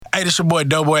Hey, this your boy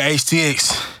Doughboy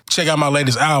HTX. Check out my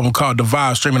latest album called The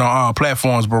Vibe, streaming on all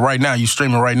platforms. But right now, you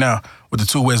streaming right now with the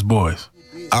Two West Boys.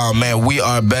 Oh, man, we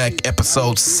are back,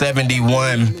 episode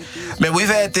 71. Man, we've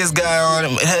had this guy on.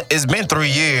 It's been 3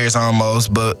 years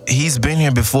almost, but he's been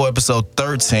here before episode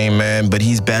 13, man. But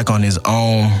he's back on his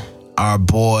own. Our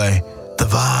boy, The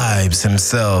Vibes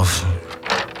himself.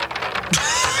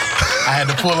 I had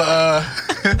to pull a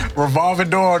revolving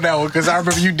door on that one because I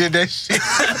remember you did that shit.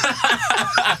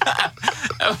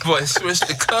 That boy switched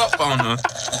the cup on him.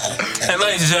 Hey,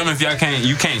 ladies and gentlemen, if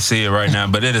you can't see it right now,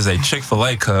 but it is a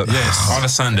Chick-fil-A cup. Yes. On a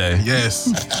Sunday. Yes.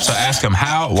 So ask him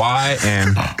how, why,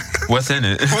 and what's in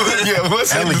it. Yeah,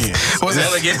 what's Elegance. What's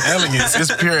elegance? Elegance.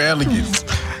 It's pure elegance.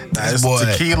 It's boy.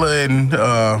 tequila and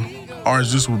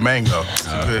orange juice with mango. It's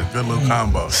a good little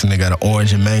combo. This nigga got an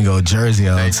orange and mango jersey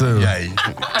on, too. Yeah.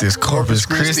 This Corpus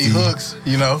Christi hooks,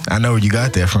 you know. I know where you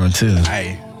got that from, too.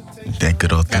 Hey, That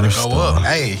good old gotta thrift go store. up.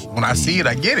 Hey, when I see it,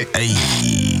 I get it. Hey.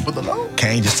 Put the low.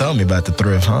 Kane just told me about the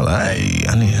thrift. I'm like, hey,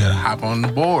 I need to... Hop on the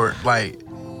board. Like,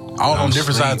 all on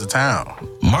different sides of town.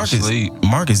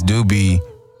 Marcus do be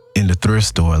in the thrift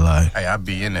store, like. Hey, I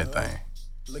be in that thing.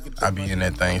 I be in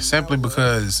that thing simply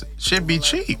because shit be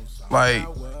cheap. Like,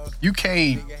 you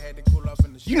can't...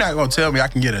 You're not gonna tell me I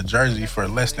can get a jersey for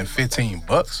less than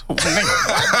 $15.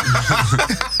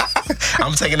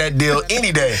 I'm taking that deal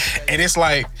any day. And it's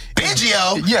like...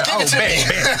 Biggio, Yeah, give it to me.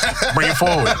 bam. Bring it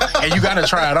forward. And you gotta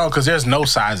try it on because there's no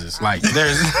sizes. Like,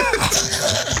 there's...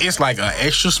 It's like an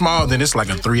extra small, then it's like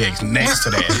a 3X next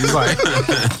to that. It's like...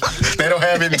 They don't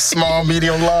have any small,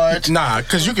 medium, large. Nah,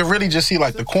 because you can really just see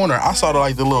like the corner. I saw the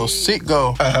little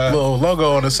Citgo little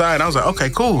logo on the side. And I was like, okay,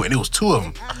 cool. And it was two of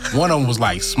them. One of them was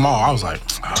like small. I was like,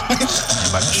 I'm about to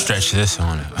stretch this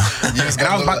on it.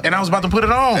 and I was about to put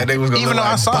it on. And they was gonna Even look though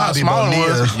I like saw how Bobby small it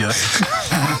Bonilla. was. Yeah.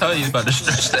 I told you he's about to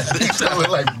stretch that. They look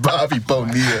like Bobby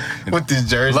Bonilla with this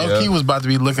jersey. Low key was about to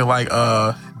be looking like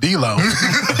D-Lo.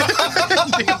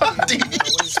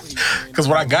 Because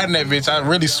when I got in that bitch, I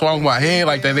really swung my head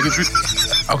like that. Nigga.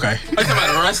 Okay. I'm talking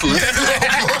about a wrestler.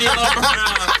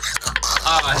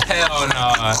 Oh, hell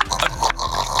no.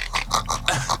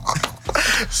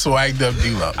 Swagged up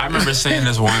D-Lo. I remember seeing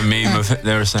this one meme of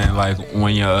they were saying like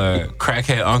when your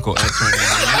crackhead uncle entering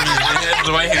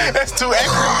That's too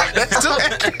accurate.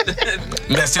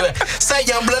 Let's do it. Say,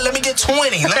 young blood, let me get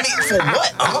 20. Let me for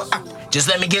what? Just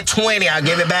let me get 20. I'll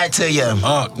give it back to you.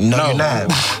 No, you're not.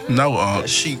 No,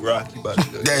 Sheetrock, you about to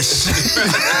do That shit.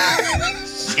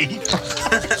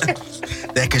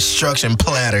 That construction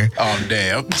platter. Oh,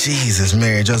 damn. Jesus,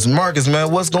 Mary Joseph Marcus,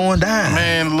 man, what's going down?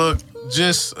 Man, look,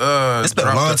 just It's been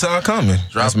a long time coming.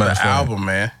 Dropped the album,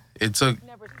 man. It took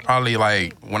probably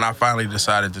like when I finally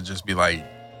decided to just be like,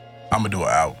 I'm gonna do an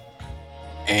album.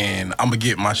 And I'm gonna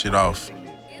get my shit off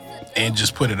and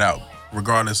just put it out.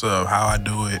 Regardless of how I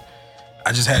do it.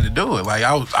 I just had to do it. Like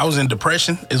I was in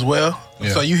depression as well. Yeah.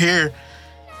 So you hear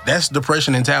that's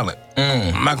depression and talent.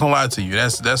 I'm not gonna lie to you.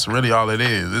 That's really all it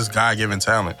is. It's God-given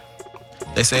talent.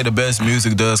 They say the best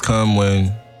music does come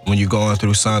when you're going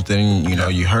through something, you know,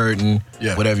 you're hurting,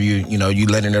 whatever you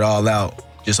letting it all out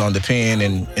just on the pen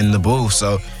and in the booth.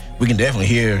 So we can definitely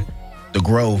hear the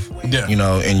growth, you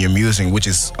know, in your music, which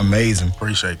is amazing.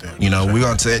 Appreciate that. You know, we're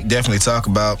going to definitely talk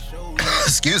about,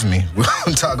 excuse me, we're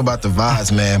going to talk about the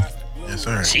vibes, man. Yes,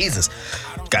 sir. Jesus.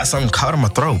 Got something caught in my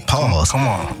throat. Pause. Come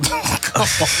on.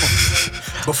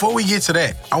 Before we get to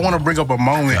that, I want to bring up a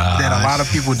moment that a lot of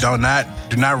people do not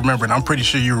remember, and I'm pretty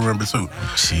sure you remember too.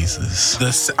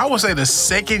 Jesus. I would say the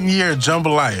second year of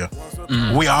Jambalaya,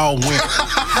 we all went.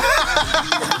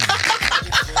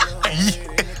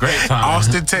 Great time.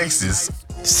 Austin, Texas.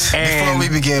 Before we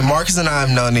begin, Marcus and I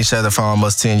have known each other for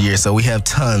almost 10 years, so we have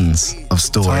tons of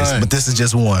stories, but this is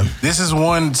just one. This is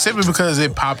one simply because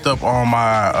it popped up on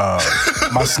my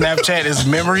my Snapchat as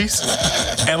memories.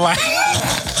 And like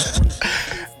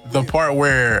the part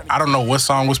where I don't know what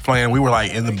song was playing, we were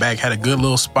like in the back, had a good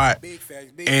little spot,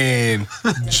 and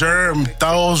Germ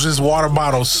throws his water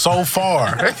bottle so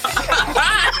far.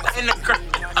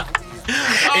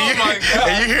 Oh my God.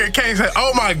 And you hear Kane say,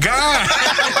 "Oh my God."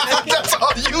 That's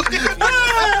all you hear. No,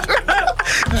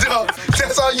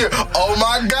 that's all you. Oh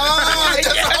my God.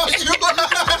 That's all you.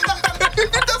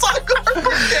 That's all you.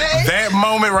 That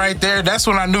moment right there, that's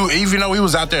when I knew, even though we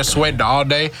was out there sweating all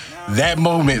day, that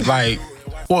moment, like,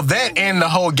 well, that and the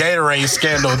whole Gatorade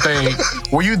scandal thing.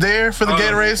 Were you there for the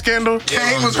Gatorade scandal?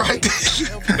 Kane was right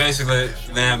there. Basically,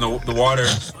 they have the water.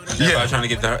 Everybody trying to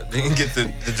get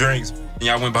the drinks. And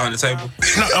y'all went behind the table?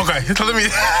 No, okay. So let me.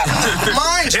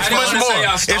 Mind you, It's much more.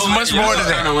 It's much more than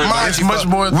that. Mind It's you, much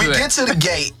more than we that. get to the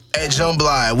gate, at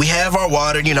Jambalaya. We have our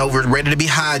water, you know, we're ready to be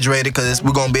hydrated because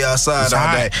we're going to be outside It's all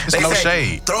hot. day. It's They no say,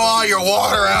 shade. throw all your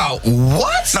water out.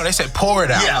 What? No, they said pour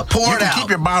it out. Yeah, pour you it can out. keep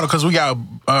your bottle because we got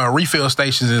refill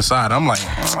stations inside. I'm like,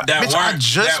 That bitch, I weren't,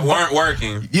 just that weren't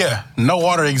working. Yeah, no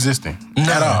water existing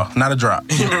at all. Not a drop.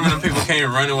 You remember when people came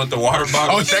running with the water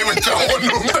bottles? They were throwing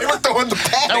them. They were throwing the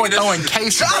pack. They were throwing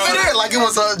cases. Drop it in like it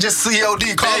was just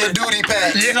COD, Call of Duty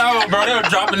pack. You know, bro, they were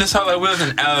dropping this out like we was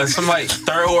in some like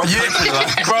third world country.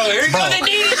 Like, bro, here you go, they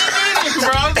need it,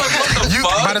 bro. I was like, what the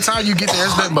fuck? By the time you get there,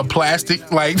 it's nothing but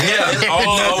plastic. Like, Yeah, it's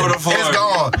all over the floor. It's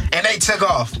gone. And they took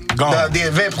off. Gone. The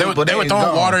event people, they were is throwing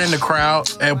gone. water in the crowd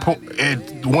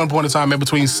at one point in time in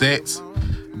between sets.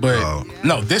 But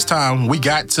no, this time we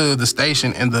got to the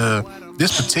station and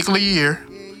this particular year,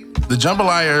 the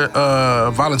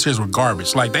Jambalaya volunteers were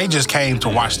garbage. Like they just came to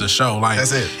watch the show. Like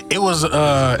That's it. It was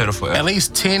Pitiful. at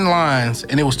least 10 lines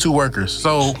and it was 2 workers.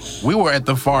 So we were at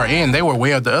the far end. They were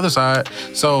way at the other side.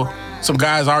 So some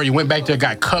guys already went back there,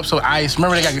 got cups of ice.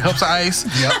 Remember they got cups of ice?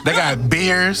 Yep. They got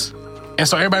beers. And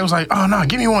so everybody was like, oh, no,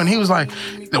 give me one. He was like,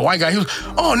 the white guy, he was,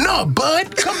 oh, no,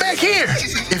 bud, come back here.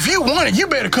 If you want it, you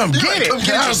better come get it. Come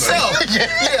get I was like, yourself.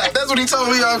 Yeah, that's what he told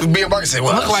me. Me and Marcus said,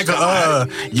 well, Look like a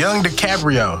young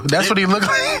DiCaprio. That's what he looked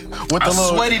like with the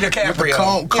little sweaty with the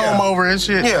DiCaprio. comb over and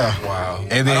shit. Yeah. Wow.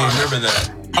 And then, I don't remember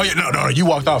that. oh yeah, no, you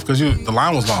walked off because the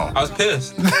line was long. I was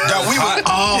pissed. Yo, we were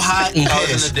all hot and I was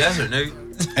pissed. in the desert, nigga.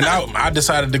 And I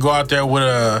decided to go out there with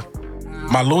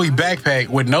my Louis backpack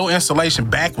with no insulation.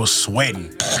 Back was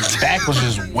sweating. Back was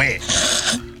just wet.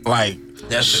 Like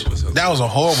That shit was that was a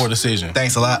horrible decision.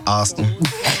 Thanks a lot, Austin.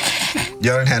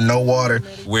 Y'all didn't have no water.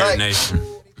 weird Like, nation.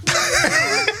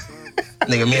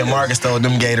 Nigga, me and Marcus told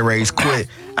them Gatorades quit.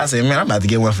 I said, man, I'm about to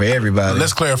get one for everybody.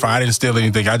 Let's clarify. I didn't steal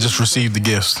anything. I just received the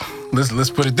gifts.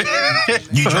 Let's put it there.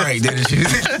 You drank, didn't you?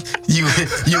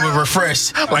 you were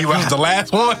refreshed. Like, you were was the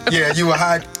last one? Yeah, you were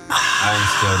hot. I ain't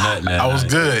still nothing that I was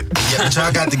night. good. Yeah, but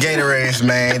y'all got the Gatorades,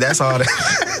 man. That's all that.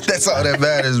 That's all that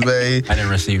matters, man. I didn't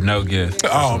receive no gift.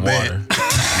 Just Oh, some man. water.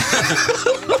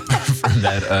 From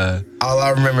that All I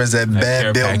remember is that care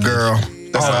bad built package. girl.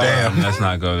 That's all. damn. Let's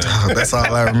not go there. That's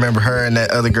all I remember. Her and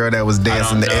that other girl that was I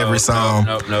dancing don't to know. every song.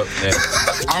 Nope. Yeah.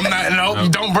 I'm not. No,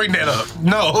 don't bring that up.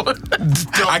 No,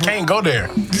 I can't go there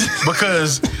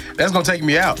because that's gonna take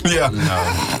me out. Yeah.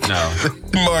 No.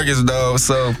 Marcus, though.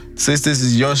 So, since this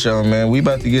is your show, man, we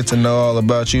about to get to know all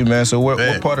about you, man. So, what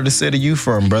Bet. part of the city you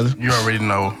from, brother? You already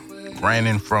know.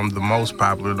 Raining from the most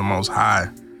popular, the most high,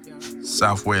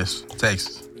 Southwest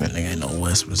Texas, That nigga ain't no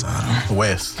West Rosado.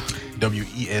 West,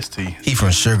 WEST. He from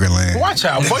Sugarland. Watch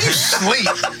out, boy. You sleep.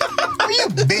 Boy, you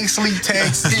big sleep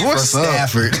Texas. He What's from up?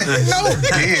 Stafford. No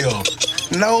deal.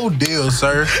 No deal,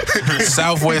 sir.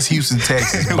 Southwest Houston,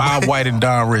 Texas. Bob White and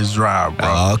Don Rich Drive, bro.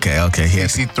 Oh, okay. He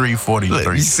had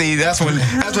 6343. You see, that's when you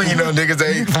know niggas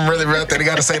ain't from really out there. They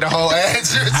gotta say the whole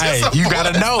address. Hey, you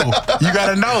gotta know. You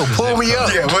gotta know. Pull me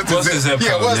up. Yeah, what's the zip code?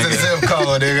 Yeah, what's the zip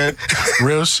code, nigga?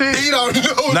 Real shit. You don't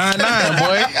know. 99,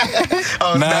 boy.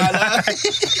 Oh, 99.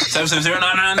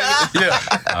 77099. Yeah.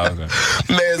 Oh, okay.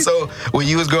 Man, so when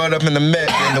you was growing up in the Met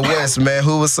in the West, man,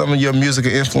 who was some of your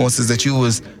musical influences that you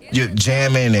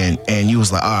jamming and you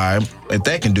was like, all right, if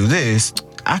they can do this,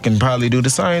 I can probably do the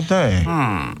same thing.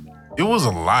 It was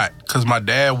a lot because my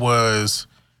dad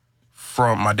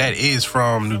is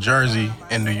from New Jersey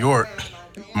and New York.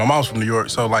 My mom's from New York,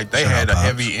 so like they had a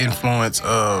heavy influence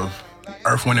of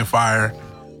Earth, Wind and Fire,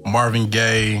 Marvin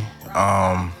Gaye,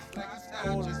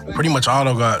 pretty much all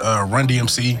of got Run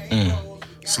DMC,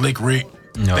 Slick Rick,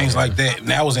 things like that. And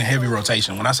that was in heavy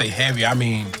rotation. When I say heavy, I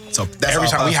mean So that's every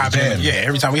all time we Pops hop was in, jamming.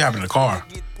 every time we hop in the car,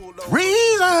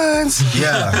 reasons,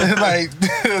 Yeah. like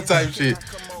type shit.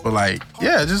 But like,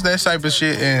 yeah, just that type of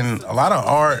shit and a lot of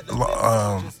art,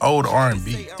 old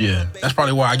R&B. Yeah. That's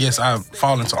probably why I guess I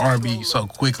fall into R&B so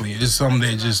quickly. It's something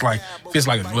that just like fits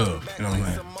like a glove. You know what I'm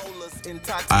saying?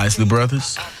 Isley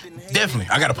Brothers. Definitely,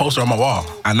 I got a poster on my wall.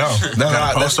 I know.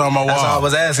 Got a poster on my That's wall. all I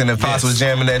was asking if Pops Yes. was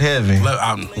jamming that heavy. Look,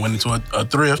 I went into a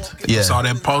thrift. Yeah. Saw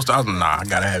that poster. I was like, nah, I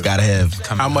gotta have it. Gotta have.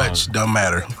 How much? Doesn't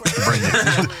matter. Bring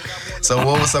it. So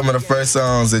what were some of the first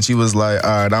songs that you was like, all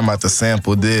right, I'm about to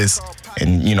sample this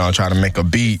and, you know, try to make a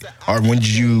beat? Or when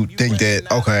did you think that,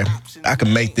 okay, I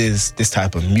can make this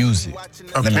type of music?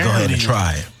 Let me go ahead and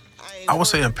try it. I would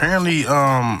say apparently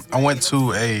I went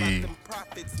to a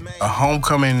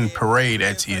homecoming parade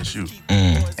at TSU.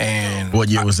 And What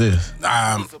year was this?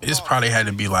 it's probably had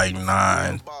to be like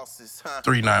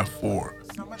 9394.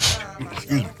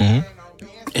 Excuse me.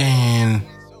 And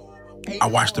I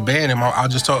watched the band and I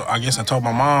guess I told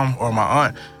my mom or my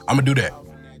aunt, I'm gonna do that.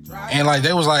 And like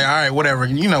they was like, all right, whatever.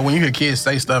 You know, when you hear kids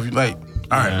say stuff, you're like,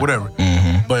 all right, whatever.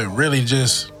 But really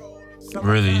just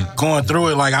Really? Going through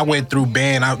it, like I went through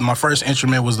band. My first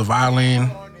instrument was the violin.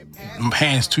 My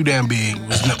hands too damn big.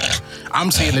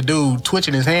 I'm seeing the dude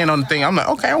twitching his hand on the thing. I'm like,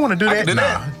 okay, I want to do that.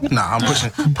 Nah,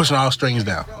 I'm pushing all strings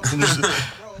down.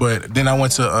 But then I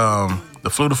went to the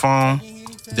flutophone.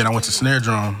 Then I went to snare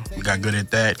drum. Got good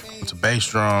at that. Went to bass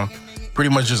drum. Pretty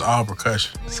much just all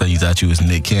percussion. So you thought you was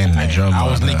Nick Cannon at drum?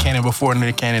 I was Nick Cannon before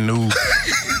Nick Cannon knew.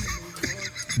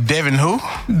 Devin who?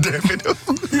 Devin who?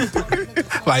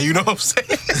 Like, you know what I'm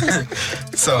saying?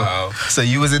 So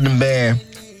you was in the band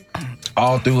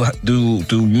all through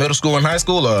middle school and high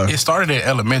school, or? It started at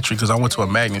elementary because I went to a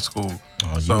magnet school.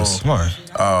 Oh, you was smart.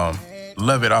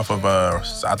 Love it off of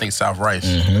I think South Rice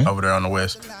over there on the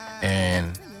west,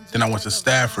 and then I went to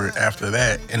Stafford after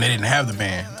that, and they didn't have the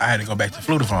band. I had to go back to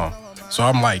flutophone. So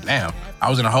I'm like, damn, I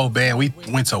was in a whole band. We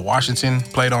went to Washington,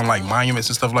 played on like monuments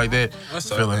and stuff like that. I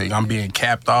feel like I'm being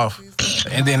capped off.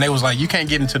 And then they was like, you can't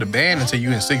get into the band until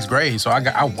you in 6th grade. So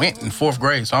I went in 4th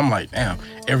grade. So I'm like, damn,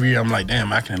 every year I'm like,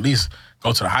 damn, I can at least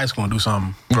go to the high school and do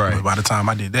something. Right. But by the time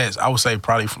I did that, I would say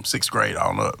probably from 6th grade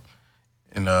on up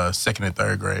in 2nd and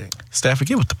 3rd grade. Stafford,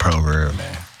 get with the program,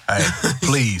 man. Hey,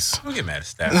 please. Don't get mad at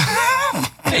Stafford.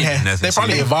 They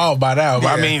probably evolved by now.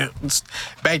 But I mean,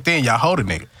 back then y'all hold a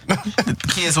nigga.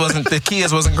 The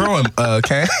kids wasn't growing,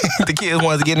 okay? The kids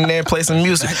wanted to get in there and play some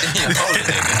music.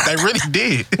 They really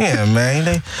did. Yeah,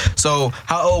 man. So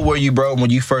how old were you, bro,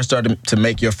 when you first started to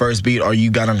make your first beat, or you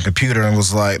got on the computer and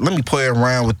was like, let me play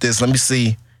around with this, let me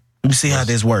see how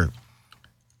this works?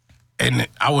 And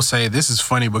I would say this is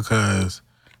funny because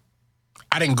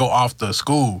I didn't go off the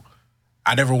school.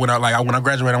 I never went out, like when I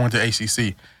graduated, I went to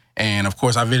ACC. And of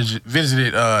course I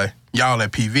visited y'all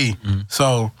at PV. Mm-hmm.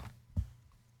 So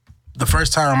the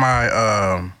first time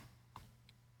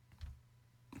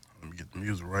let me get the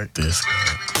music right. This.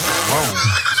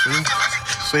 Whoa.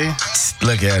 See?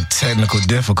 Look at technical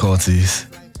difficulties.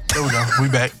 There we go. We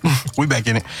back. We back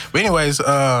in it. But anyways,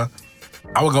 I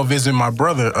would go visit my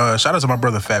brother. Shout out to my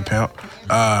brother, Fat Pimp.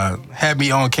 Had me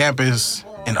on campus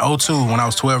in 2002 when I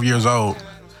was 12 years old.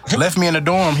 Left me in the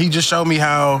dorm. He just showed me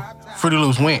how Fruity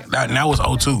Loops went. That was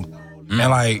 2002.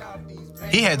 And like,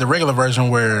 he had the regular version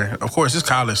where, of course, it's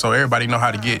college, so everybody know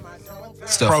how to get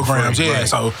stuff programs. Yeah, right.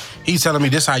 So he's telling me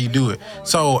this how you do it.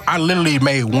 So I literally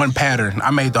made one pattern.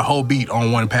 I made the whole beat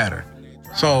on one pattern.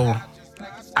 So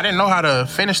I didn't know how to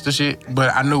finish the shit,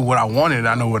 but I knew what I wanted.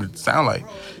 I knew what it sounded like.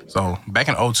 So back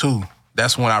in 2002,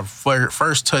 that's when I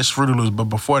first touched Fruity Loops. But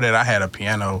before that, I had a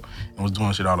piano and was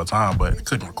doing shit all the time, but I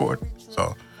couldn't record it.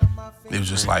 So it was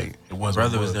just like, it wasn't.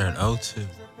 Brother was there in 2002.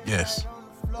 Yes.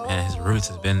 Man, his roots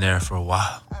has been there for a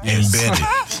while.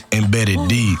 Yes. Embedded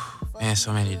deep. Man,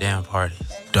 so many damn parties.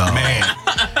 Dog.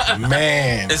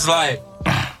 Man. It's like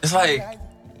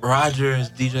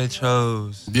Rogers, DJ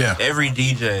Chose. Yeah. Every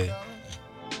DJ.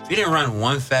 If he didn't run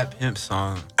one Fat Pimp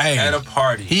song at a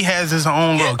party. He has his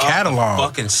own little catalog.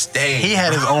 Fucking stage. He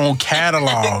had his own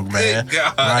catalog, man.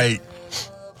 God. Like,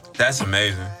 that's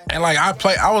amazing. And like I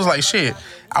was like, shit.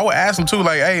 I would ask him too,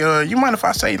 like, hey, you mind if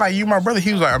I say like you my brother?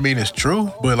 He was like, I mean, it's true,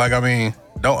 but like, I mean,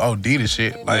 don't OD the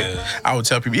shit. Like, I would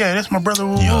tell people, yeah, that's my brother.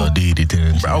 You OD'd it,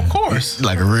 didn't you? Bro, of course.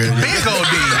 Like a real big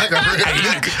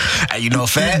OD. Hey, you know,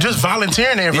 Fat? Just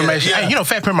volunteering the information. Yeah. Hey, you know,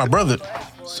 Fat Pimp, my brother.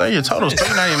 Say your total's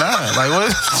 $3.99. Like,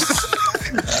 what?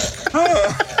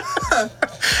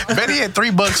 Bet he had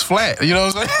 $3 flat. You know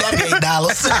what I'm saying?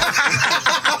 $8.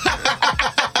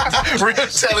 Real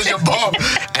telling your mom,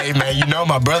 hey man, you know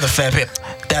my brother Fat Pimp.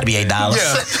 That'd be $8. Yeah.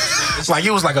 It's like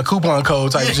it was like a coupon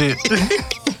code type shit.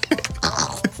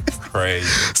 Crazy.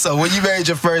 So when you made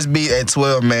your first beat at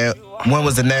 12, man, when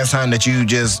was the next time that you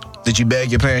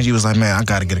begged your parents? You was like, man, I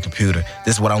gotta get a computer.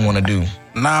 This is what I want to do.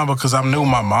 Nah, because I knew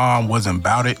my mom wasn't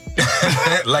about it.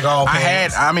 Like all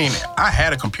parents. I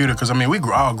had a computer because we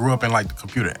all grew up in like the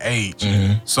computer age.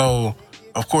 Mm-hmm. So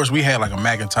of course we had like a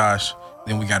Macintosh.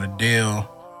 Then we got a Dell.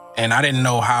 And I didn't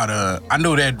know how to. I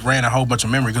knew that ran a whole bunch of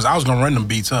memory because I was gonna run them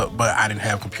beats up, but I didn't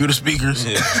have computer speakers.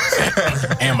 Yeah.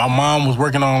 And my mom was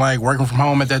working from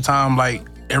home at that time, like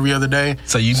every other day.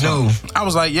 So you knew. I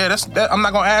was like, yeah, I'm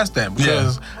not gonna ask that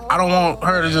because I don't want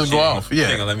her to just go off. Yeah. You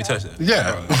ain't gonna let me touch that.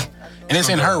 Yeah. And it's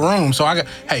in her room, so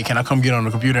hey, can I come get on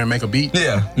the computer and make a beat?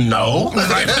 Yeah. No.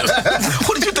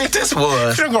 What did you think this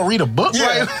was? You're gonna read a book?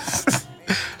 Yeah.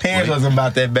 Parents wasn't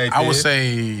about that back then. I would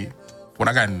say when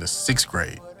I got into 6th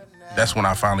grade. That's when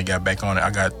I finally got back on it.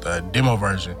 I got the demo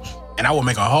version. And I would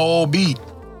make a whole beat,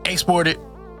 export it,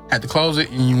 had to close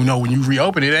it, and you know when you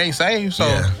reopen it, it ain't saved. So,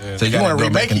 so you want to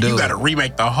remake it, you got to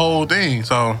remake the whole thing.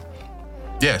 So,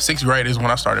 yeah, 6th grade is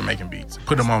when I started making beats.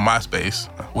 Put them on MySpace,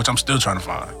 which I'm still trying to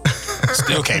find.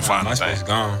 Still can't find them. MySpace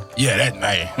gone. Yeah,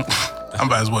 I'm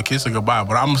about as well kiss her goodbye,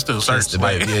 but I'm still search.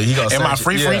 Like, he gonna in my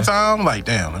search it. free time, like,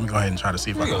 damn, let me go ahead and try to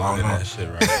see if I can log on. That shit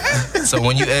right. So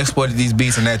when you exported these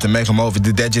beats and had to make them over,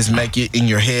 did that just make it in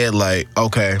your head like,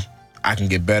 okay, I can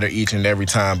get better each and every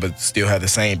time, but still have the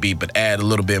same beat, but add a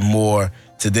little bit more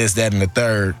to this, that, and the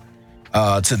third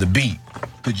to the beat?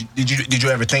 Did you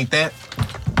ever think that?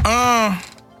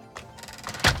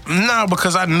 No,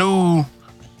 because I knew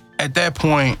at that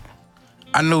point,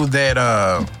 I knew that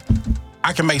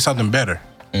I can make something better.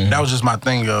 That was just my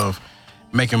thing of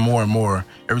making more and more.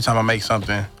 Every time I make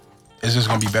something, it's just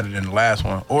gonna be better than the last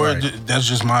one. Or that's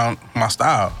just my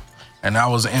style. And I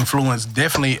was influenced,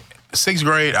 definitely, 6th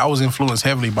grade, I was influenced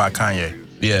heavily by Kanye.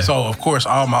 Yeah. So, of course,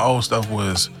 all my old stuff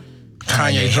was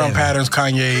Kanye drum patterns,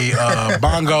 Kanye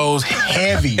bongos,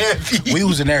 heavy. We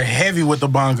was in there heavy with the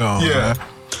bongos, man.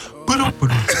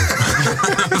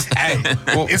 Hey,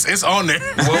 it's on there.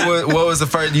 What was the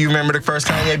first? Do you remember the first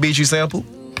Kanye beat you sampled?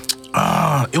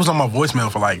 It was on my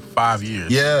voicemail for like 5 years.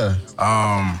 Yeah.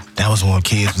 That was when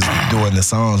kids was doing the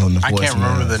songs on the voicemail. I can't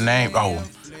remember the name. Oh,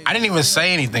 I didn't even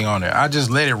say anything on there. I just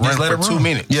let it run for 2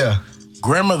 minutes. Yeah.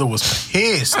 Grandmother was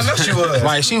pissed. I know she was.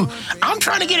 Like I'm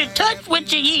trying to get in touch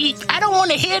with you. I don't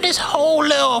want to hear this whole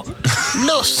little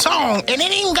song, and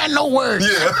it ain't got no words.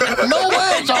 Yeah. No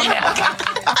words on there.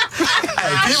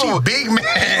 Hey, people big man.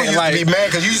 People used to be mad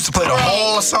because you used to play the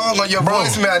whole song on your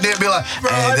voicemail and then be like,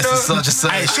 hey, this is such a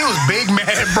such. Hey, she was big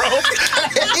mad, bro.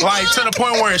 Like to the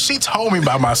point where she told me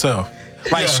about myself.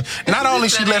 Like not only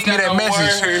she left me that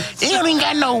message, it don't even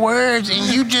got no words, and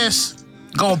you just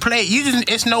gonna play.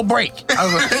 It's no break. I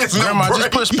was like, Grandma,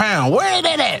 just push pound. Where is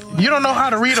that at? You don't know how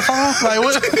to read a phone? Like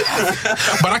what?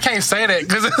 But I can't say that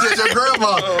because it's your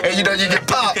grandma, and you know you get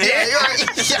popped. Yeah, you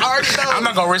already know. I'm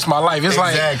not gonna risk my life. It's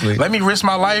like let me risk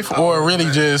my life, or really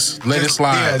just let it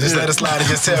slide. Yeah, just let it slide and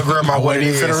just tell grandma what it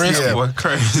is. Yeah. What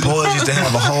crazy? Boys used to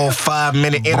have a whole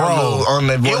 5-minute interlude on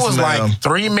the voicemail. It was like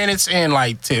 3 minutes and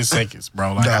like 10 seconds,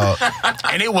 bro. Like,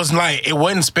 and it was like it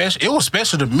wasn't special. It was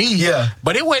special to me. Yeah,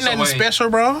 but it wasn't nothing special,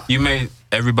 bro. You made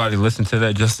everybody listen to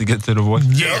that just to get to the voice?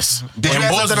 Yes. Did you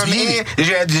have something on the end?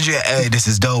 Did you hey, this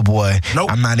is Doughboy.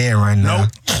 Nope. I'm not in right now.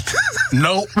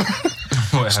 Nope.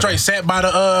 Straight sat by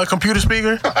the computer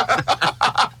speaker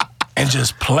and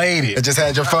just played it. It just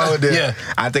had your phone there. Yeah.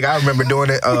 I think I remember doing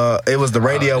it. It was the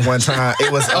radio one time.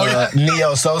 It was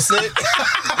Neo So Sick.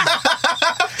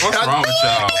 What's wrong with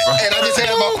y'all, bro? And I just had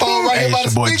my phone right here by the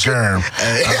it's your boy speaker. Germ.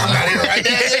 I'm not in right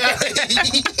there.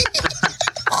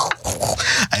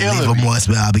 Hey, leave a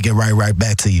voicemail. I'll be get right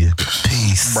back to you.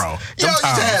 Peace, Bro. Yo, used to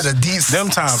have a deep. Them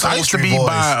times. I used to be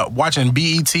by watching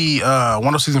BET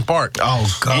 106 Park. Oh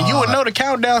God. And you would know the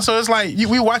countdown, so it's like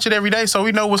we watch it every day, so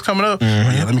we know what's coming up.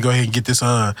 Mm-hmm. Yeah, let me go ahead and get this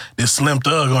Slim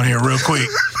Thug on here real quick.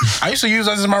 I used to use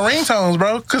those as my ringtones,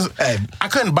 bro, because I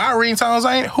couldn't buy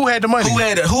ringtones. Who had the money? Who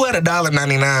had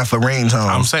 $1.99 for ringtones?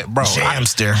 I'm saying, bro.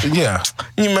 Jamster. Yeah.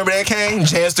 You remember that came?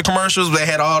 Jamster commercials. They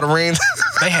had all the rings.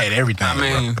 They had everything. I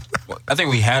mean, I think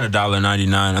we had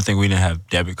 $1.99. I think we didn't have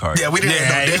debit cards. Yeah, we didn't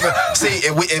have no debit. See,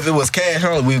 if it was cash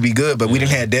only, we'd be good, but we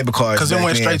didn't have debit cards. Because it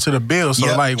went straight to the bill. So,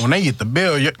 like, when they get the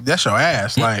bill, that's your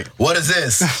ass. Like, what is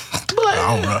this? I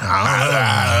don't know.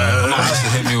 My mom used to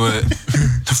hit me with,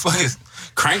 the fuck is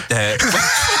crank that?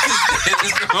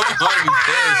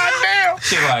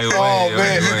 She like,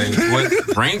 wait, what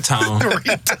ringtone?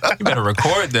 You better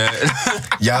record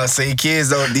that. Y'all see,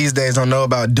 kids these days don't know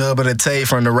about dubbing the tape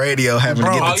from the radio, having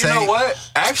to get the tape. You know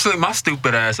what? Actually, my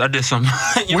stupid ass, I did some.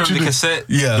 You remember the cassette?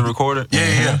 Yeah. The recorder?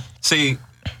 Yeah. See,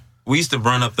 we used to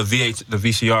run up the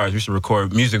VCRs. We used to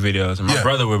record music videos, and my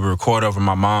brother would record over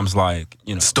my mom's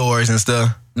stories and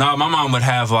stuff. No, my mom would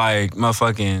have like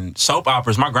motherfucking soap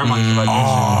operas. My grandma used to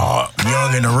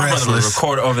Young and the my brother would Restless.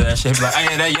 record over that shit. Be like,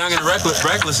 hey, that Young and the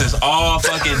Reckless is all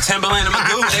fucking Timberland and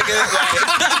Magoo, nigga. Like,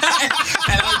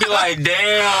 and I'd be like,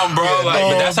 damn, bro.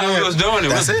 But that's how we was doing it.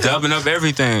 We was dubbing up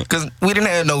everything. Because we didn't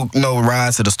have no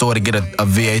rides to the store to get a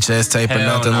VHS tape or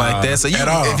nothing like that. So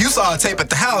if you saw a tape at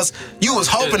the house, you was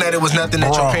hoping that it was nothing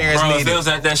that your parents needed. If it was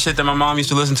that shit that my mom used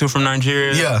to listen to from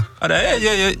Nigeria. Yeah.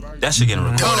 Yeah. That shit getting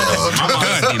recorded. My mom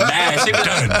used to be mad. She was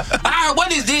like,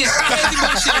 what is this?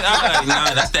 I'm like,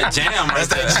 nah, that's that jam right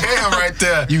there. That's that jam right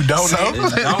there. You don't know?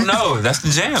 Don't know. That's the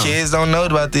jam. Kids don't know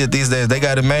about this these days. They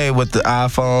got it made with the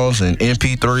iPhones and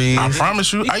MP3s. I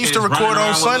promise you. I used to record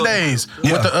on Sundays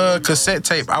with the cassette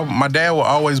tape. My dad would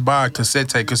always buy a cassette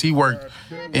tape because he worked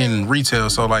in retail.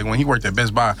 So, like, when he worked at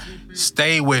Best Buy,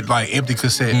 stay with like empty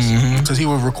cassettes because he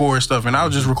would record stuff, and I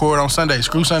would just record on Sundays.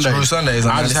 Screw Sundays. Screw Sundays.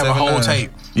 I just have a whole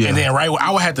tape, and then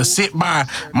I would have to sit by.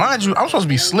 Mind you, I'm supposed to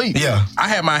be asleep. Yeah. I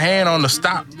had my hand on the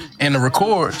stop and the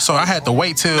record, so I had to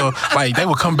wait till like they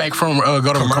would come back from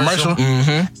go to a commercial.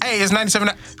 Hey, it's 97.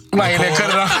 Like and then cut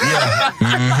it off.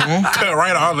 Yeah. Cut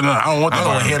right off. I don't want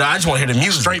that. I just want to hear the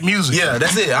music. Straight music. Yeah,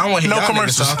 that's it. I don't want to hear no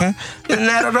commercials talking.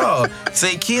 Not at all.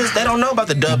 See, kids, they don't know about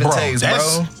the dubbing tapes,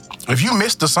 bro. If you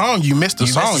missed the song, you missed the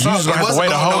song. You just gonna have to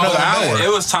wait a whole other hour. It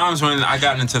was times when I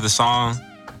got into the song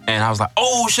and I was like,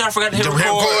 oh shit, I forgot to hit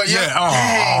record. Yeah. Oh,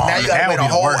 dang, now you gotta wait a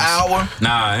whole hour.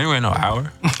 Nah, it ain't no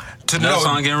hour. That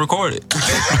song getting recorded.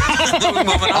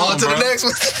 Moving on to bro. the next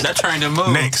one. That train didn't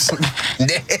move. Next.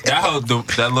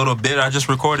 that little bit I just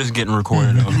recorded is getting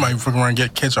recorded. You might fucking run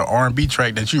catch an R&B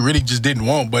track that you really just didn't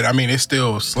want, but I mean it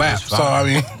still slaps. So I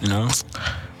mean, you know,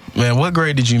 man, what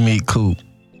grade did you meet Coop?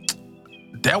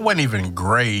 That wasn't even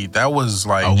grade. That was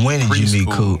like when did you meet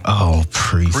Coop? Oh,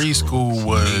 preschool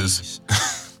was.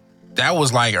 That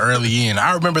was like early in.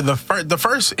 I remember the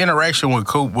first interaction with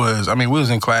Coop was, I mean, we was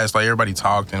in class, like everybody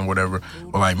talked and whatever,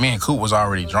 but like me and Coop was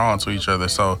already drawn to each other.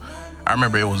 So I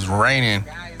remember it was raining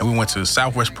and we went to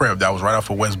Southwest Prep. That was right off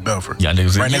of West Belford. Yeah,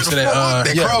 right next to that,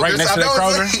 right next to that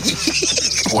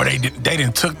Kroger. Where they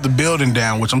didn't took the building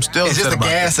down, which I'm still. It's just a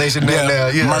gas station down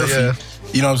there. Yeah, Murphy. Yeah.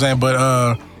 You know what I'm saying?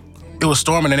 But it was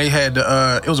storming and they had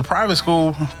it was a private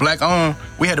school, black owned.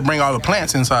 We had to bring all the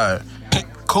plants inside.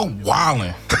 Coop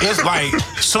wilding. It's like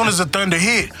as soon as the thunder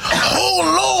hit,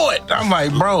 oh Lord! I'm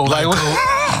like, bro,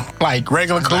 like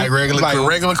regular Coop, like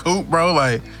regular Coop, bro.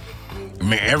 Like,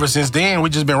 man, ever since then we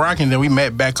just been rocking. Then we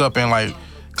met back up and like,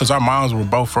 cause our moms were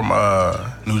both from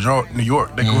New York.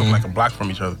 They grew up like a block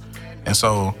from each other, and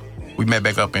so we met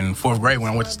back up in 4th grade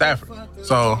when I went to Stafford.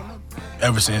 So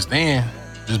ever since then,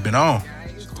 just been on.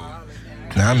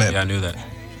 Now I knew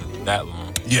that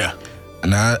long. Yeah.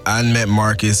 And I met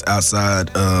Marcus outside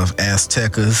of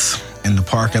Aztecas in the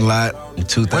parking lot in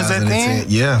 2010. Was that then?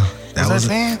 Yeah.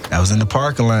 That was in the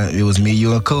parking lot. It was me,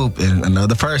 you, and Coop, and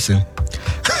another person.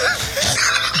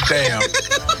 Damn.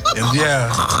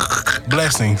 Yeah.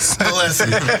 Blessings. And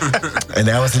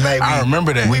that was the night I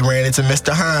remember that. We ran into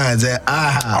Mr. Hines at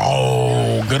IHOP.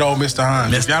 Oh, good old Mr.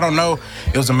 Hines. If y'all don't know,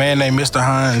 it was a man named Mr.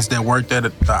 Hines that worked at the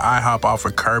IHOP off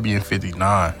of Kirby and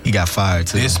 59. He got fired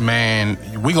too. This man,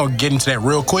 we gonna get into that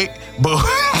real quick, but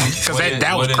because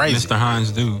that was crazy. What did Mr.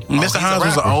 Hines do? Mr. Hines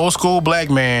was an old school black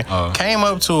man. Came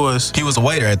up to us. He was a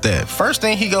waiter at that. First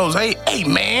thing he goes, hey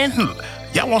man,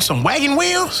 y'all want some wagon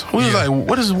wheels? We was like,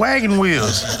 what is wagon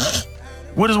wheels?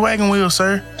 What is wagon wheels,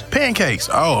 sir? Pancakes.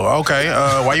 Oh, okay.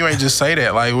 Why you ain't just say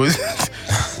that? Like,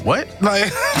 what?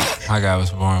 Like, my guy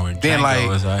was born with. Then, like,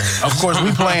 of course,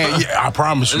 we playing. Yeah, I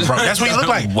promise you, bro. That's what he looked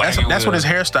like. That's what his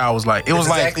hairstyle was like. It was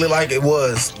exactly like it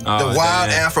was. The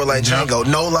wild afro like Django.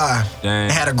 No lie. It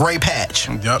had a gray patch.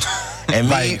 Yep. And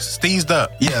me, like, steezed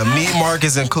up. Yeah, me,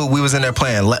 Marcus, and Coop, we was in there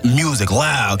playing music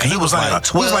loud. And he was like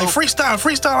 12. He was like,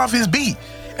 freestyle off his beat.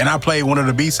 And I played one of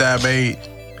the beats I made.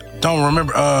 Don't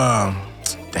remember.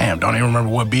 Don't even remember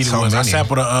what beat it was. I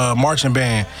sampled a marching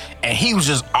band, and he was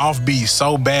just offbeat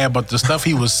so bad, but the stuff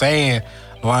he was saying,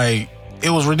 like, it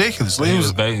was ridiculous.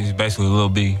 He's basically Lil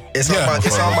B. It's on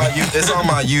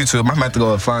my YouTube. I'm gonna have to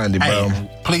go and find it, bro.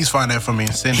 Hey, please find that for me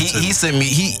and send it to me. He sent me.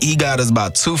 He got us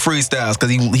about 2 freestyles because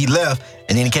he left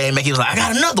and then he came back. He was like, I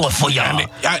got another one for y'all.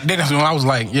 That's when I was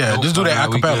like, just do that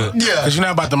acapella. Yeah, because you're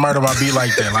not about to murder my beat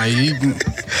like that. Like,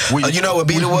 you know what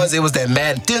beat it was? It was that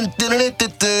mad.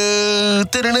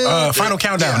 Final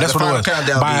Countdown. That's what it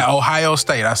was. By Ohio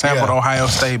State. I sampled Ohio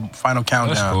State Final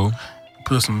Countdown. That's cool.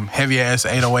 Put some heavy ass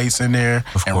 808s in there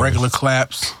and regular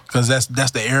claps because that's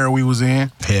the era we was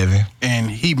in. Heavy. And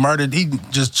he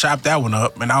just chopped that one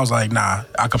up, and I was like, nah,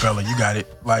 acapella, you got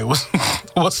it. Like,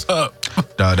 what's up?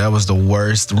 Dog, that was the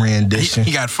worst rendition.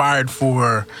 He got fired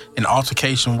for an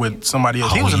altercation with somebody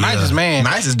else. He was the nicest man.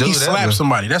 Nicest dude. He slapped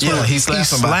somebody. That's what he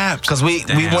slapped. Because we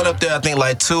went up there, I think,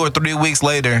 like 2 or 3 weeks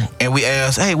later, and we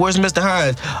asked, hey, where's Mr.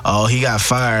 Hines? Oh, he got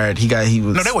fired. He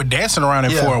was. No, they were dancing around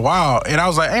him for a while, and I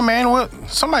was like, hey man, what?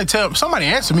 Somebody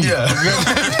answer me. Yeah.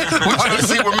 We trying to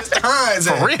see where Mr. Hines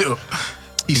for real.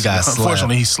 He got slapped.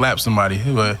 Unfortunately, he slapped somebody.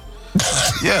 But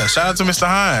yeah, shout out to Mr.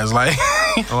 Hines. Like,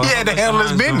 he had to handle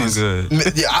his business.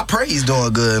 Yeah, I pray he's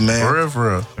doing good, man. For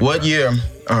real. What year?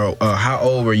 How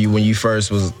old were you when you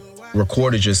first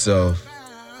recorded yourself,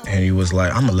 and you was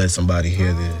like, I'm gonna let somebody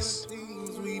hear this?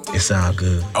 It sound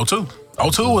good. 02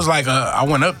 was like I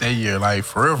went up that year, like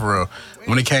for real.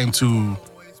 When it came to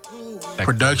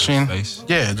production,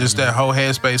 just that whole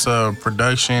headspace of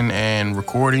production and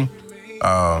recording.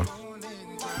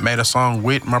 Made a song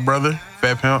with my brother,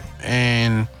 Fat Pimp,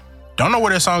 and Don't know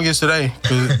where that song is today.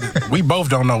 Cause we both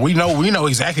don't know. We know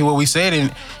exactly what we said,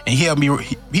 and he helped me.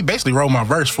 He basically wrote my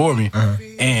verse for me,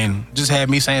 and just had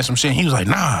me saying some shit. He was like,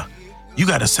 "Nah, you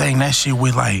got to sing that shit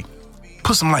with like,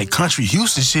 put some like country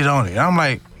Houston shit on it." And I'm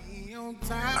like,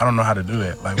 I don't know how to do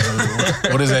that. Like,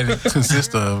 what does that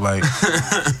consist of? Like,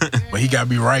 but he got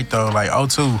me right though. Like,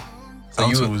 02.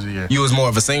 So 02 was the year. You was more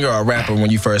of a singer or a rapper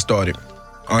when you first started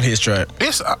on his track?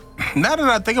 It's now that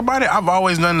I think about it, I've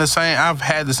always done the same. I've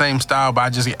had the same style, but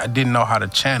I didn't know how to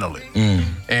channel it,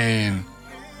 and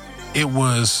it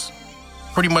was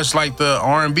pretty much like the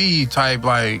R&B type.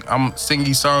 Like I'm singy,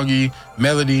 songy,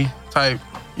 melody type,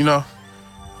 you know,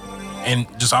 and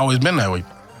just always been that way.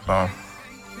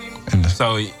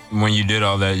 So when you did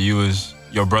all that,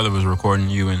 your brother was recording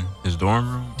you in his dorm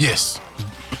room? Yes,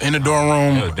 in the dorm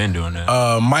room. Yeah, been doing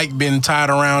that. Mike been tied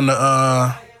around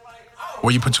the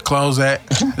where you put your clothes at,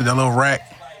 that little rack,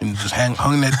 and just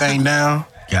hung that thing down.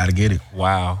 Gotta get it.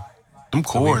 Wow. Them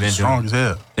cords strong as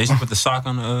hell. They used to put the sock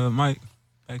on the mic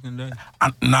back in the day?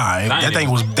 That thing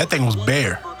was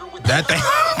bare. That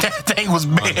thing was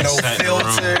bare. No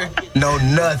filter, no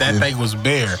nothing. That thing was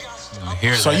bare.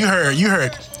 So that. you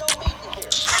heard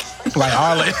like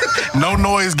all that, no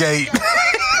noise gate.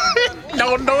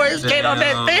 No noise gate on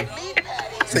that thing.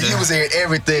 So you was hearing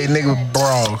everything, nigga,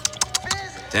 bro.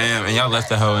 Damn, and y'all left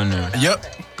the hoe in there. Yep.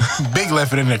 Big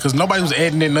left it in there because nobody was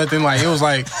editing nothing. Like it was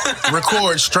like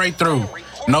record straight through.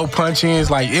 No punch-ins.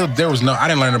 Like there was no. I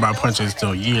didn't learn about punch-ins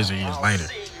till years and years later.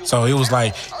 So it was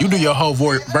like you do your whole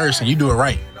verse and you do it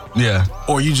right. Yeah.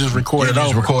 Or you just record it over.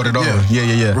 Just record it over.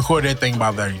 Yeah. Record that thing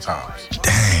about 30 times.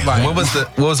 Damn. Like, what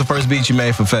was the first beat you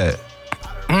made for Fat?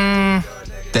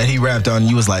 That he rapped on.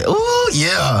 You was like, ooh,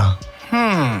 yeah.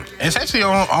 It's actually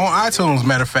on iTunes.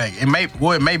 Matter of fact, it may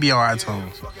be on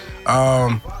iTunes.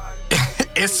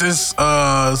 It's this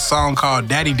song called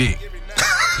Daddy Dick.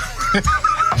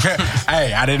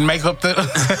 Hey, I didn't make up the.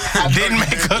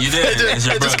 You did.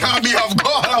 It just caught me off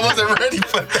guard. I wasn't ready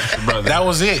for that. That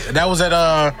was it. That was at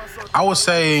I would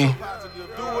say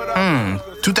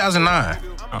 2009.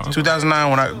 2009,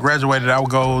 when I graduated, I would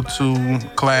go to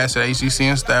class at ACC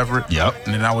in Stafford. Yep.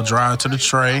 And then I would drive to the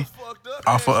Trey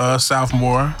off of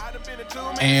Southmore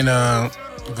and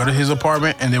go to his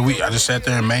apartment. And then I just sat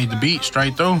there and made the beat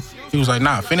straight through. He was like,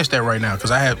 nah, finish that right now.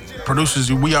 Because I had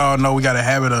producers, we all know we got a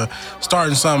habit of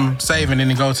starting something, saving, and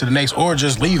then go to the next, or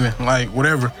just leaving, like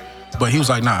whatever. But he was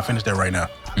like, nah, finish that right now.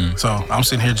 So I'm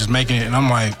sitting here just making it, and I'm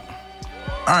like,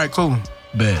 all right, cool.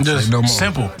 Bet. Just no more.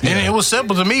 simple. Yeah. And it was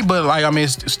simple to me, but like, I mean,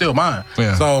 it's still mine.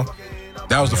 Yeah. So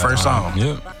that was the first song.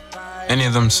 Yep. Any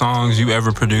of them songs you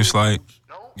ever produced, like,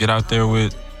 get out there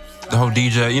with the whole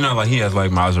DJ? You know, like he has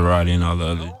like Maserati and all the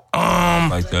other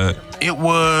like that. It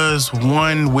was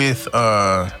one with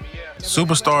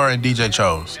Superstar and DJ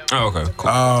Chose. Oh, okay,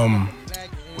 cool.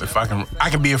 If I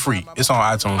can be a freak. It's on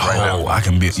iTunes right now. Oh, I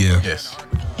can be, yeah. Yes.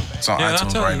 It's on Yeah,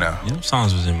 iTunes right now. Them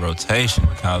songs was in rotation,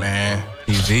 college. Man.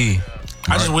 TV.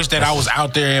 I just wish that I was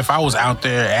out there. If I was out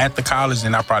there at the college,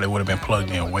 then I probably would have been plugged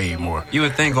in way more. You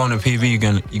would think going to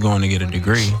PV, you're going to get a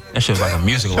degree. That shit's like a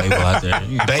music label out there.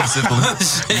 Basically.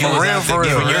 For real.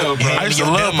 I used to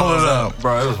love pull it up.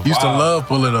 Bro, it was Used to wild. love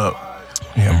pull it up.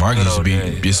 Yeah, Mark used to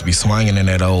Good be swinging in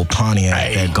that old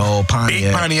Pontiac, that gold Pontiac.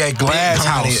 Big Pontiac glass Big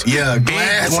house. Pontiac, yeah,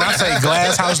 glass. When I say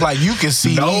glass house, like you can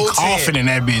see No me tent. coughing in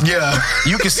that bitch. Yeah.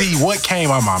 You can see what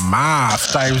came out my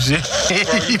mouth type shit.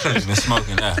 You could have been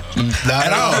smoking that.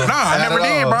 At all. No, I never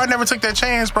did, bro. I never took that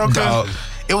chance, bro. Dog. Cause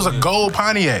it was a gold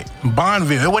Pontiac,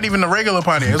 Bonneville. It wasn't even the regular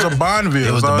Pontiac. It was a Bonneville.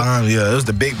 It was the so- bomb, yeah. It was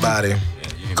the big body.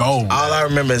 Gold. All I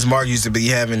remember is Mark used to be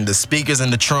having the speakers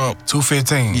in the trunk,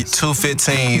 215.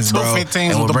 215s, bro. 215s and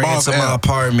with would the bring it boss to my amp.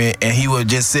 apartment, and he would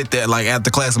just sit there, like,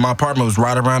 after class. My apartment was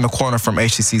right around the corner from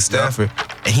HTC Stafford,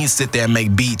 and he'd sit there and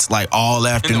make beats, like, all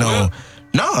afternoon. whip?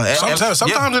 No, Sometimes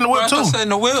in the whip, I too. said in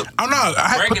the whip. Oh, no. I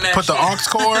had Breaking that put the shit. aux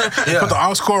cord, put the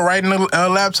aux cord right in the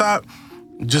laptop.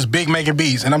 Just big making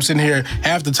beats. And I'm sitting here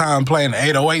half the time playing the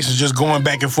 808s and just going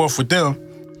back and forth with them,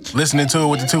 listening to it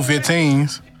with the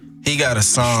 215s. He got a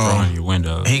Throwing song. your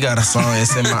window. He got a song.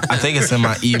 It's in my. I think it's in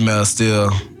my email still.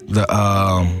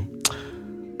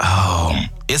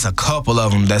 It's a couple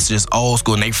of them that's just old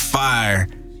school and they fire.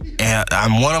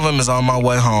 And one of them is On My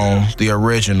Way Home, the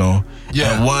original.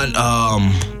 Yeah. And one,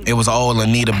 it was old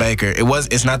Anita Baker.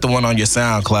 It's not the one on your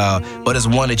SoundCloud, but it's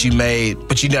one that you made,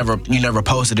 but you never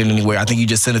posted it anywhere. I think you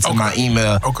just sent it to my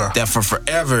email. Okay. That for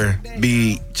forever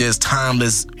be just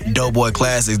timeless Doughboy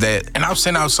classics. That And I've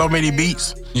sent out so many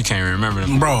beats. You can't remember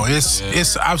them. Bro,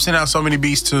 I've sent out so many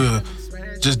beats to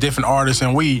just different artists,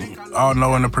 and we all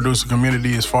know in the producer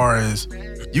community as far as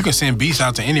you can send beats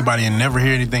out to anybody and never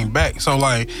hear anything back. So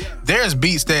like, there's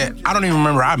beats that I don't even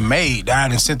remember I made that I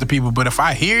didn't send to people, but if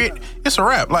I hear it, it's a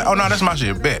rap. Like, oh no, that's my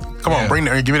shit. Bet. Come on,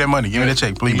 give me that money. Give me that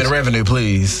check, please. Give me the revenue,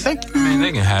 please. Thank you. I mean,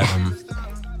 they can have them.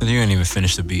 You ain't even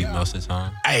finish the beat most of the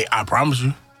time. Hey, I promise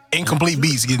you. Incomplete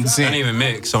beats getting I sent. don't even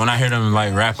mix. So when I hear them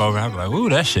like rap over, I'm like, ooh,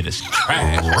 that shit is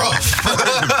trash. Rough.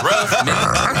 Rough,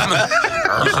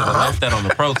 nigga. You should have left that on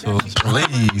the Pro Tools.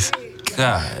 Please.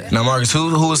 God. Now, Marcus,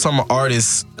 who are some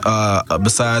artists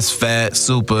besides Fat,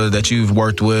 Super that you've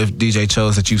worked with, DJ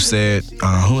Chose that you've said?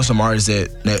 Who are some artists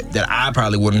that I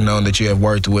probably wouldn't have known that you have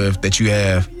worked with that you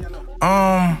have?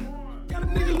 I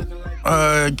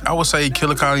would say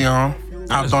Killer Calion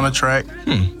hopped on the track.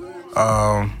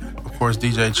 Of course,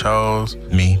 DJ Chose.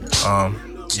 Me.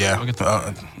 Yeah.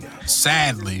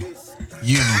 Sadly,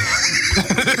 you.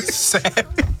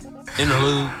 Sadly.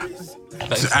 Interlude.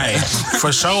 Hey,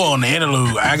 for sure on the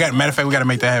interlude. Matter of fact, we got to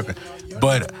make that happen.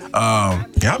 But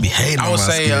Y'all be hating on I would my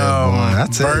say skill, boy. I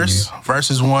tell you. verse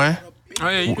is one. Oh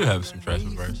yeah, you do have some tracks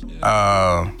with verse.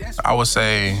 Yeah. I would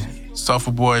say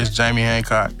Soulful Boys, Jamie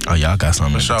Hancock. Oh, y'all got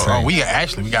something For sure. to say. Oh,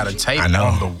 we got a tape I know.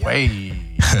 on the way.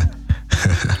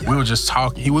 We were just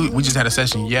talking. We just had a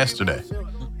session yesterday.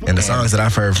 And the songs that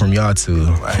I've heard from y'all two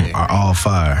are all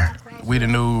fire. We the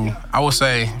new. I would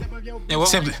say. Yeah,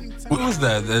 what was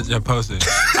that you posted?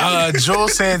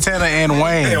 Jules Santana and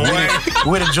Wayne.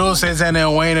 We the Jules Santana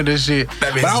and Wayne of this shit.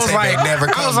 That means But I was the tape like, ain't never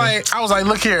I was like,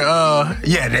 look here, I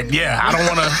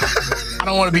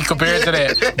don't wanna be compared to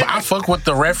that. But I fuck with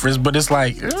the reference, but it's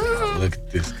like, Look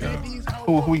at this guy.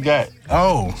 who we got?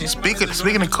 Oh, speaking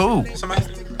of cool.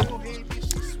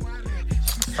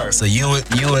 So you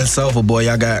and Soulful Boy,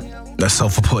 y'all got the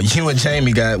Soulful Boy. You and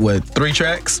Jamie got what, 3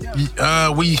 tracks?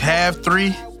 We have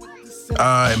 3.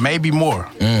 Maybe more.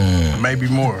 Maybe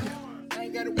more.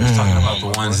 We're talking about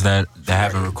the ones that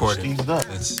haven't recorded.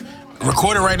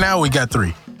 Recorded right now, we got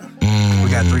 3. We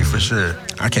got 3 for sure.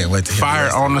 I can't wait to hear Fire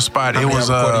the on the spot. How It many was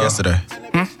y'all recorded yesterday?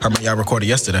 How many y'all recorded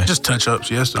yesterday? just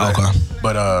touch-ups yesterday. Okay.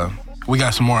 But we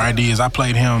got some more ideas. I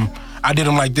did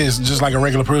them like this, just like a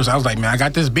regular producer. I was like, man, I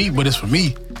got this beat, but it's for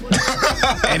me.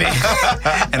 and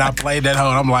I played that whole,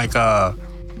 I'm like, I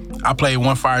played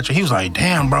one fire track. He was like,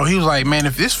 damn, bro. He was like, man,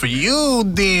 if this for you,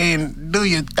 then do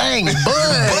your thing, bud.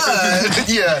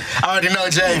 Yeah, I already know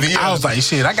Jamie. Yeah. I was like,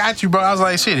 shit, I got you, bro. I was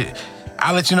like, shit,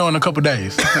 I'll let you know in a couple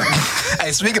days.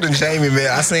 Hey, speaking of Jamie,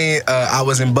 man, I seen, I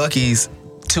was in Buc-ee's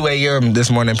 2 a.m. this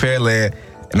morning in Pearland,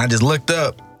 and I just looked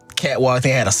up. Cat walked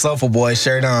in, had a Soulful Boy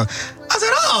shirt on. I said,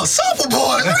 oh, Soulful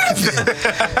Boy, rapping.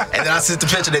 And then I sent the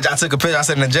picture, I took a picture, I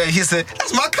sent it to Jay. He said,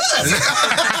 that's my cousin.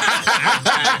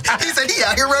 He said, he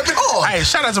out here rapping hard. Hey,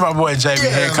 shout out to my boy Jamie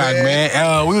Hancock,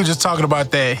 man. We were just talking about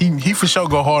that. He for sure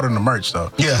go hard on the merch, though.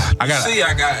 Yeah. I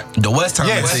got the West Ham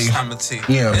Yes. tea. West Ham tea.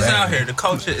 Yeah, It's man. out here. The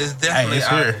culture is definitely it's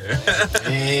out here.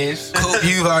 here. Cool.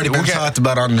 You've already been talked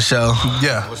about on the show.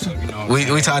 Yeah.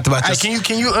 We talked about Hey, your...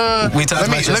 can you We talked let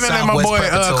me about your let my Southwest boy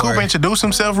Preparatory. Cooper introduce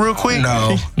himself real quick?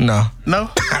 No. No?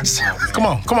 Come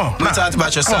on. We talked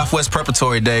about your Southwest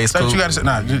Preparatory days, That's Coop. what you gotta say.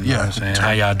 Nah, yeah. saying,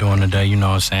 how y'all doing today? You know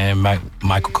what I'm saying?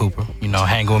 Michael Cooper. You know,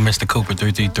 hanging with Mr. Cooper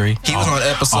 333. He was on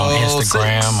episode on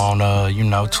Instagram, 6.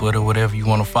 on Twitter, whatever you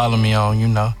want to follow me on.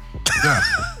 Yeah.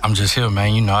 I'm just here,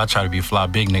 man. You know, I try to be a fly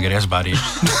big nigga. That's about it.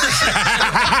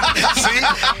 See?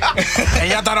 And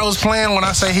y'all thought I was playing when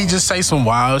I say he just say some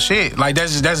wild shit. Like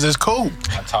that's just cool.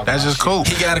 That's just cool.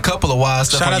 He got a couple of wild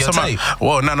stuff Shout on out your to tape.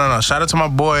 no. Shout out to my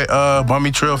boy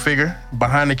Bummy Trill Figure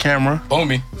behind the camera.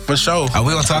 Boomy. For sure.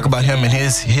 We're gonna talk about him and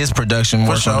his production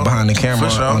work sure. on behind the camera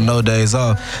For sure. on No Days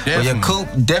Off. But yeah, Definitely. Coop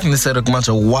definitely said a bunch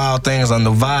of wild things on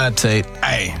the Vibe tape.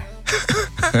 Hey.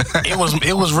 It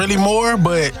was really more,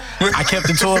 but I kept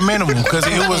it to a minimum because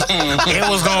it was really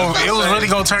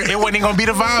gonna turn. It wasn't gonna be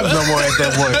the vibes no more at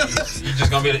that point. You just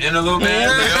gonna be the interlude man?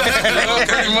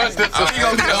 Pretty much that's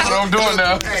what I'm doing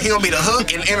now. He gonna be the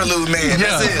hook and interlude man.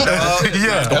 That's it, dog.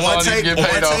 Yeah. That's one take,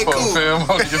 Cool.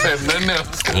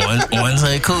 One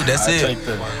take, Cool. That's it.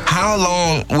 How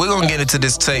long? We're gonna get into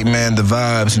this tape, man. The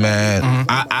Vibes, man.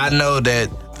 I know that.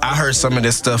 I heard some of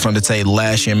this stuff on the tape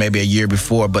last year, maybe a year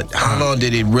before, but how long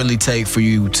did it really take for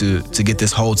you to get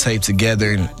this whole tape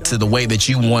together and to the way that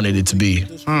you wanted it to be?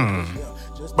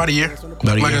 About a year.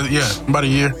 About a year? Yeah, about a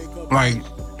year. Like,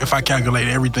 if I calculate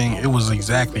everything, it was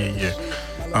exactly a year.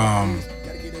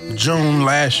 June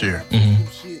last year,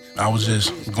 I was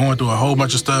just going through a whole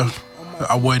bunch of stuff.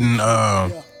 I wouldn't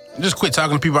just quit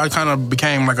talking to people. I kind of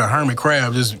became like a hermit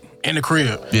crab, just in the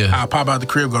crib. Yeah. I'd pop out the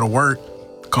crib, go to work,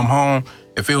 come home.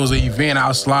 If it was an event,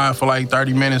 I'll slide for like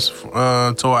 30 minutes to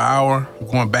an hour,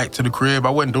 going back to the crib. I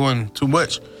wasn't doing too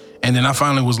much. And then I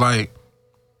finally was like,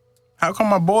 how come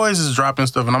my boys is dropping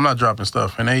stuff and I'm not dropping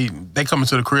stuff? And they come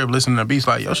into the crib listening to beats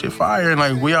like, yo, shit fire. And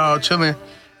like, we all chilling,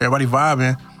 everybody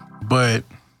vibing. But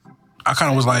I kind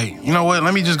of was like, you know what?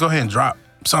 Let me just go ahead and drop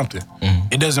something. Mm-hmm.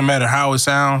 It doesn't matter how it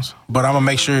sounds, but I'm going to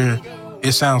make sure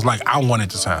it sounds like I want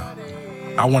it to sound.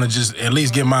 I want to just at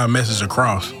least get my message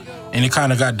across. And it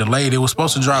kind of got delayed. It was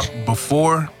supposed to drop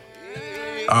before.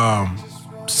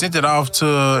 Sent it off to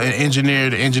an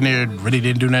engineer. The engineer really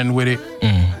didn't do nothing with it.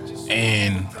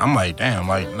 And I'm like, damn,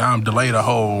 like now I'm delayed a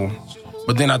whole.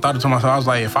 But then I thought to myself, I was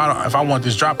like, if I want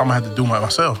this drop, I'm gonna have to do it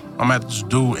myself. I'm gonna have to just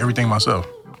do everything myself.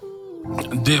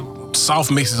 Did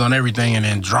soft mixes on everything and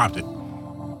then dropped it.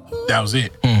 That was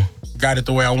it. Got it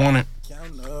the way I wanted.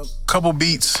 Couple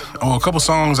beats or a couple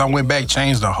songs, I went back,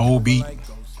 changed the whole beat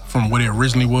from what it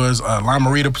originally was. La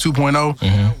Marita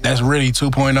 2.0, that's really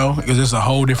 2.0 because it's a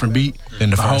whole different beat. In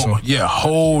the first one? Yeah,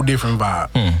 whole different vibe.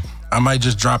 I might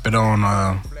just drop it on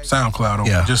SoundCloud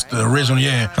or just the original,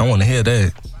 I want to hear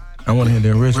that. I want to hear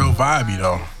the original. Real vibey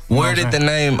though. Where did the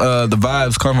name, the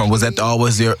vibes come from? Was that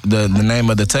always the name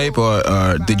of the tape or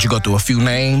did you go through a few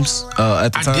names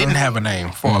at the time? I didn't have a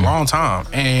name for a long time.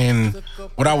 And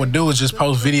what I would do is just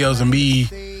post videos of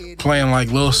me playing like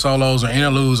little solos or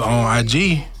interludes on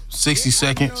IG, 60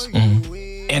 seconds.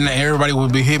 And everybody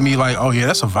would be hit me like, oh yeah,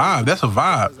 that's a vibe. That's a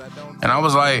vibe. And I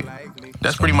was like,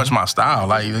 that's pretty much my style.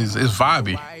 Like it's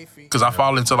vibey. Cause I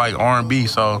fall into like R&B.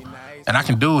 So, and I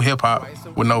can do hip hop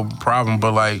with no problem,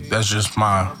 but like that's just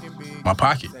my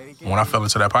pocket. When I fell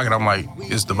into that pocket, I'm like,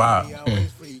 it's the vibe.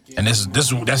 And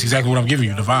that's exactly what I'm giving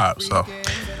you, the vibe. So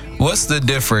what's the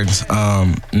difference, now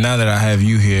that I have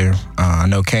you here, I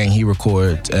know Kane, he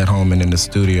records at home and in the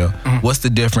studio. What's the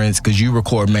difference, because you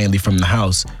record mainly from the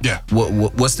house. Yeah.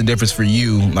 What's the difference for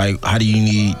you? Like, how do you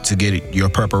need to get your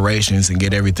preparations and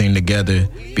get everything together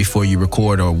before you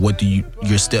record, or what do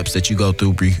your steps that you go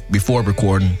through before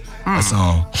recording a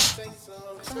song?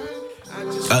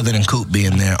 Other than Coop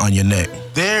being there on your neck.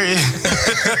 There is.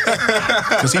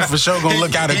 Because he for sure gonna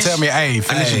look out and tell me, hey,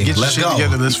 finish it, get your shit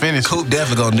together, let's finish. Coop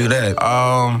definitely gonna do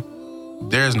that.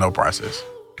 There's no process.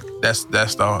 That's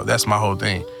my whole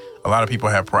thing. A lot of people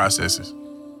have processes,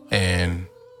 and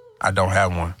I don't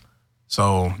have one.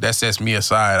 So that sets me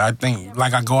aside. I think,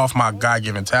 like, I go off my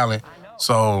God-given talent.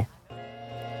 So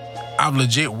I've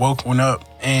legit woken up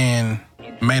and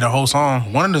made a whole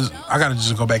song. I gotta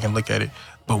just go back and look at it.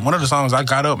 But one of the songs I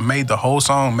got up, made the whole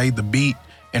song, made the beat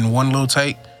in one little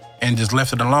take, and just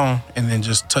left it alone, and then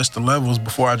just touched the levels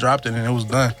before I dropped it, and it was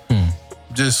done.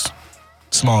 Just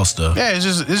small stuff. Yeah, it's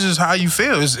just how you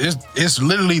feel. It's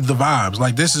literally the vibes.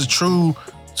 Like, this is true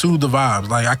to the vibes.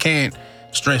 Like, I can't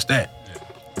stress that.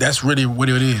 That's really what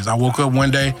it is. I woke up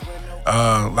one day,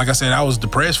 like I said, I was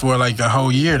depressed for like a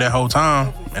whole year, that whole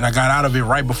time, and I got out of it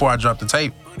right before I dropped the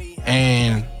tape,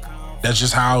 and that's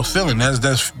just how I was feeling.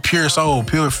 That's pure soul,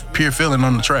 pure feeling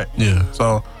on the track. Yeah.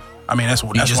 So, I mean, that's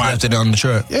why left it on the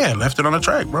track. Yeah, left it on the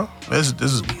track, bro. This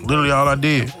is literally all I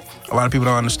did. A lot of people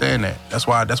don't understand that. That's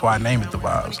why I name it the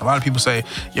vibes. A lot of people say,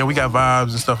 yeah, we got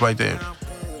vibes and stuff like that.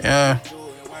 Yeah.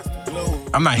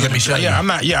 I'm not here to judge. I'm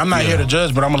not here to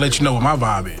judge, but I'm gonna let you know what my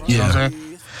vibe is. You know what I'm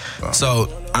saying? So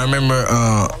I remember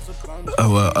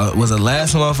was it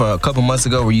last month or a couple months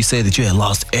ago where you said that you had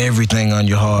lost everything on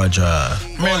your hard drive?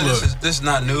 Man, look, this is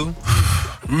not new.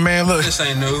 Man, look, this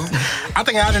ain't new. I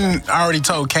think I already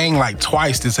told Kane like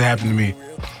twice this happened to me.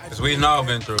 Cause we've all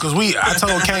been through.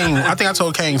 I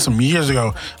told Kane some years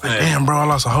ago, like, damn, bro, I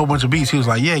lost a whole bunch of beats. He was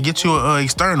like, yeah, get you a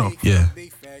external. Yeah.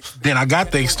 Then I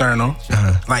got the external,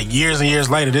 like years and years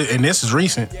later, and this is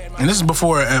recent. And this is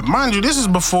before, mind you,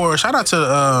 shout out to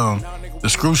the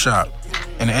Screw Shop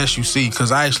and the SUC,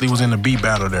 because I actually was in the beat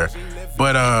battle there.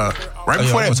 But right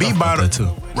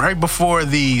before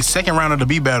the second round of the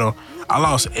beat battle, I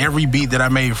lost every beat that I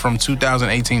made from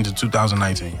 2018 to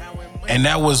 2019. And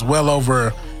that was well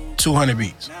over 200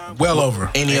 beats. Well over.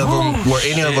 Were any of them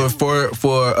for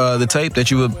the tape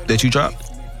that you dropped?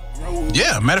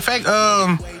 Yeah, matter of fact,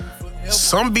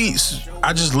 some beats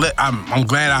I just I'm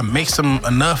glad I mixed them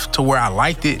enough to where I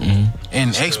liked it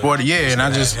and exported. Yeah, and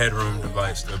I just headroom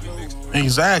device to be mixed.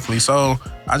 Exactly. So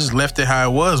I just left it how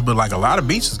it was, but like a lot of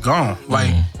beats is gone.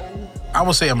 Like I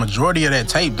would say a majority of that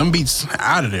tape, them beats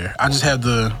out of there. I just have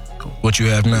what you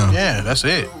have now. Yeah, that's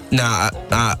it. Nah,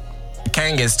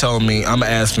 Kang has told me, I'm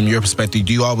gonna ask from your perspective,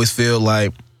 do you always feel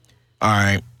like, all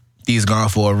right, these gone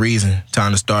for a reason,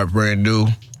 time to start brand new,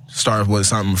 start with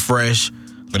something fresh,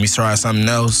 let me try something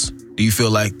else? Do you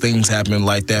feel like things happen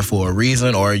like that for a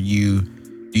reason, or let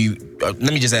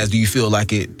me just ask, do you feel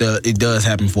like it does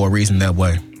happen for a reason that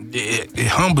way? It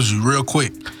humbles you real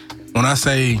quick. When I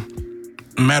say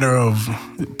matter of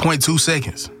 0.2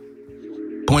 seconds.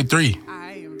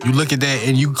 0.3. You look at that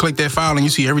and you click that file and you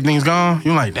see everything's gone.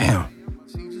 You're like, damn.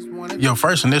 Your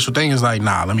first initial thing is like,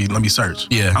 nah, let me search.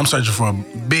 Yeah. I'm searching for a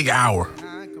big hour.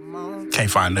 Can't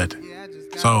find nothing.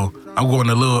 So I'm going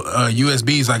to little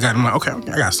USBs I got. I'm like, okay,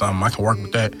 I got something. I can work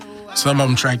with that. Some of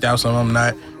them tracked out, some of them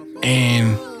not.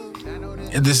 And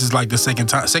this is like the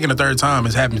second or third time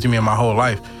it's happened to me in my whole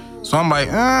life. So I'm like,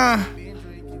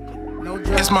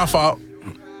 it's my fault.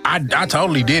 I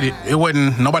totally did it. It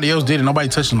wasn't, nobody else did it. Nobody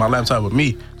touched my laptop with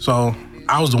me. So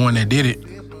I was the one that did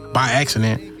it by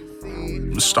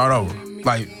accident. Start over.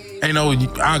 Like,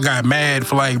 I got mad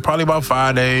for like probably about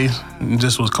 5 days and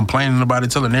just was complaining about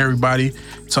it, telling everybody.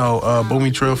 So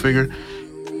Boomy Trail Figure,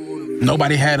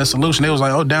 nobody had a solution. They was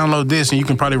like, oh, download this and you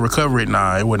can probably recover it.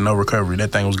 Nah, it wasn't no recovery.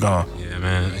 That thing was gone. Yeah,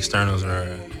 man. Externals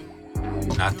are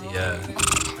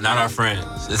not our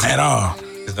friends. At all.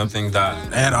 Because them things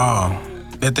died. At all.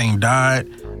 That thing died.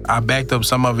 I backed up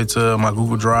some of it to my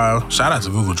Google Drive. Shout out to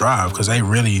Google Drive because they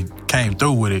really came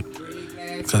through with it.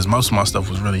 Because most of my stuff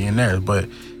was really in there. But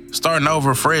starting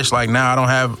over fresh, like now I don't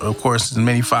have, of course, as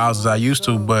many files as I used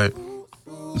to, but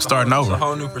starting over. It's a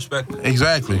whole new perspective.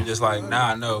 Exactly. You're just like,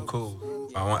 nah, I know, cool.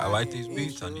 If I like these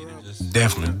beats, I need to just...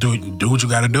 Definitely. Do what you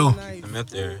got to do. I'm up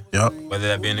there. Yep. Whether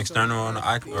that be an external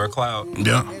or a cloud.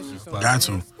 Yep. Got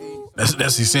to.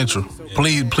 That's essential.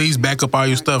 Yeah. Please back up all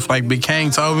your stuff. Like Big Kang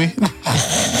told me,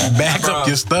 back up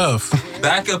your stuff.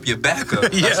 Back up your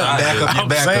backup. Yeah, back up your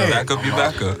backup. Back up your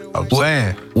backup. I'm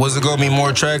saying. Was it going to be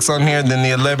more tracks on here than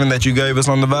the 11 that you gave us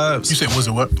on the vibes? You said, was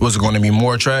it what? Was it going to be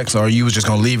more tracks or you was just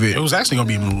going to leave it? It was actually going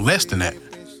to be less than that.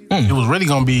 It was really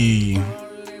going to be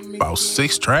about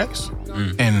 6 tracks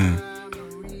and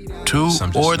 2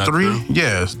 or 3. Through.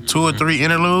 Yeah, 2 or 3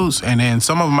 interludes. And then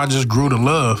some of them I just grew to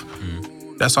love.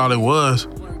 That's all it was.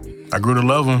 I grew to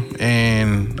love them.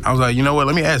 And I was like, you know what?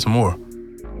 Let me add some more.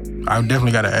 I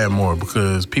definitely got to add more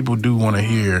because people do want to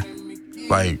hear,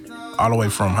 like, all the way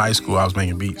from high school, I was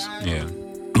making beats. Yeah.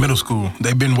 Middle school,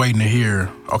 they've been waiting to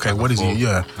hear, okay, like what is it?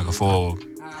 Yeah. Like a full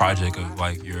project of,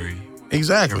 like, your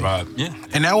Exactly. vibe. Yeah.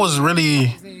 And that was really,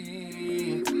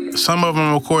 some of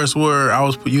them, of course, were, I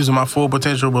was using my full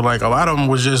potential, but, like, a lot of them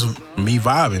was just me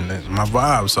vibing, my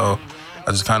vibe. So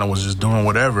I just kind of was just doing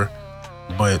whatever.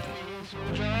 But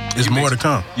it's more to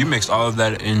come. You mixed all of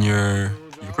that in your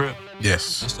crib?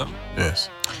 Yes. That's dope. Yes.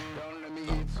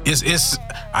 It's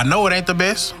I know it ain't the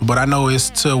best, but I know it's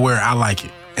to where I like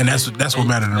it. And that's what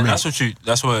matters to me.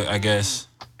 That's what I guess,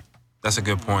 that's a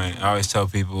good point. I always tell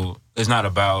people it's not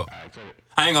about,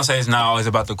 I ain't gonna say it's not always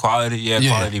about the quality. Yeah.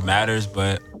 Quality matters,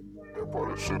 but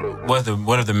what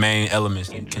are the main elements?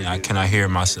 Can I hear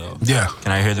myself? Yeah.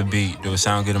 Can I hear the beat? Do it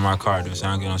sound good in my car? Do it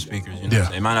sound good on speakers? You know what I'm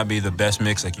saying? It might not be the best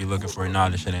mix like you're looking for. Nah,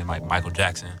 this shit ain't like Michael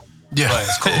Jackson. Yeah. But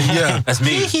it's cool. Yeah. That's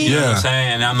me. You know what I'm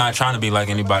saying? And I'm not trying to be like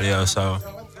anybody else. So,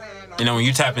 you know, when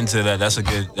you tap into that, that's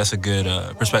a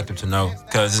good perspective to know.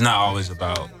 Because it's not always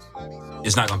about,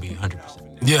 it's not going to be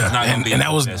 100%. Yeah. And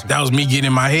that was me getting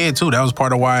in my head too. That was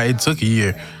part of why it took a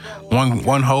year.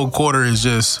 One whole quarter is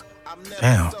just,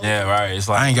 damn. Yeah, right. It's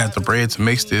like, I ain't got the bread to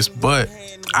mix this, but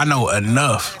I know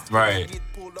enough. Right.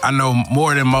 I know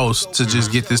more than most to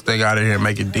just get this thing out of here and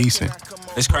make it decent.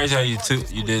 It's crazy how you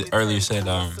did earlier. You said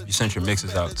you sent your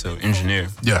mixes out to engineer.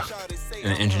 Yeah.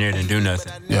 And the engineer didn't do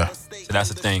nothing. Yeah. So that's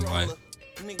the thing. Like,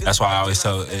 that's why I always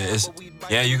tell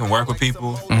you can work with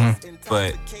people,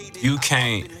 but you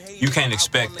can't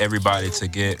expect everybody to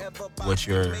get what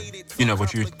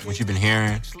you've been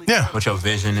hearing. Yeah. What your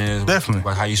vision is. Definitely.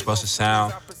 Like how you supposed to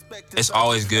sound. It's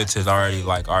always good to already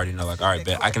know, like, all right,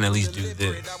 bet I can at least do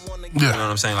this. Yeah. You know what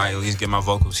I'm saying? Like, at least get my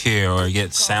vocals here or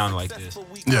get sound like this.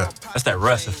 Yeah. That's that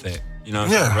Russ effect. You know what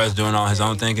I'm Yeah. saying? Russ doing all his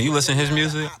own thing. Can you listen to his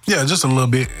music? Yeah, just a little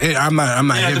bit. I'm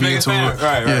not heavy into it.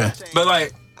 Right. Yeah. But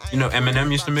like, you know,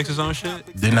 Eminem used to mix his own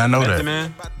shit. Did not know Method that.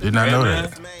 Man, Did not know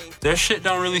that. Their shit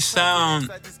don't really sound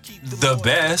the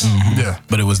best. Yeah.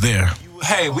 But it was there.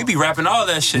 Hey, we be rapping all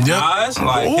that shit, Yep. guys.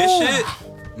 Like, his Ooh. shit,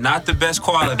 not the best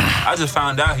quality. I just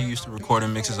found out he used to record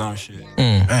and mix his own shit.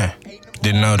 Man.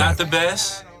 Didn't know Not that. the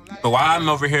best, but while I'm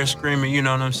over here screaming, you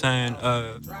know what I'm saying,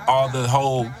 all the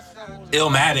whole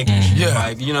Illmatic and shit, Yeah.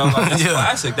 like, you know, like, that's Yeah.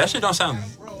 classic. That shit don't sound,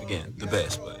 again, the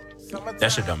best, but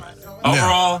that shit don't matter.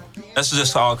 Overall, that's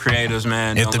just all creatives,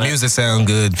 man. If Don't the let- music sound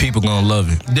good, people gonna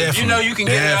love it. Definitely. You know you can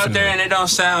get it out there Definitely. and it don't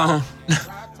sound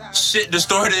shit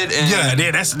distorted. And,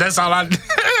 Yeah, that's all I don't you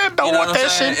know want what I'm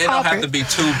that saying? shit It don't have popping. to be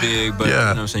too big, but Yeah. you know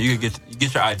what I'm saying? You can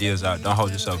get your ideas out. Don't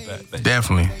hold yourself back.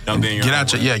 Definitely. Don't be in your get own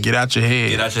out your way. get out your head.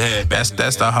 Get out your head. That's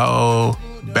basically, the whole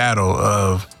battle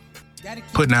of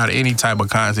putting out any type of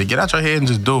content. Get out your head and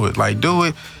just do it. Like, do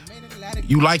it.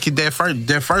 You like it that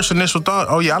first initial thought.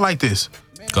 Oh yeah, I like this.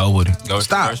 Go with it. Go with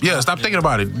the Stop. first Yeah, one. stop thinking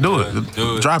about it. Do it.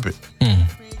 Do it. Drop it.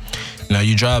 Now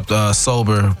you dropped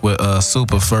Sober with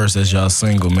Super first as y'all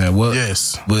single, man. What?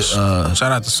 Yes. With Shout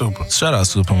out to Super. shout out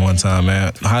Super one time,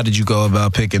 man. How did you go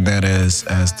about picking that as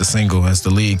the single, as the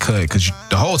lead cut? Because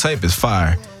the whole tape is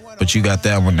fire, but you got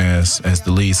that one as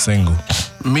the lead single.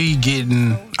 Me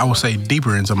getting, I would say,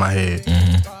 deeper into my head,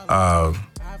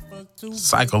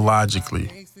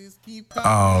 psychologically.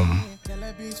 I'm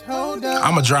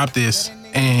gonna drop this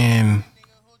and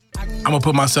I'm gonna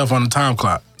put myself on the time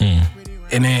clock.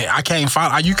 And then I can't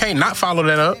follow. You can't not follow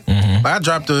that up. Like I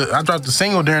dropped the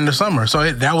single during the summer, so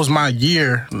that was my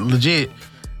year, legit.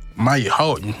 My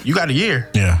whole, you got a year.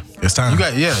 Yeah, it's time. You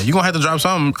gonna have to drop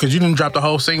something because you didn't drop the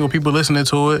whole single. People listening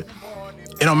to it.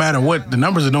 It don't matter what the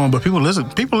numbers are doing, but people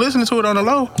listening to it on the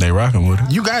low. They rocking with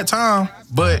it. You got time,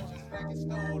 but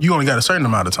you only got a certain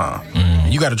amount of time.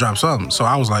 You got to drop something. So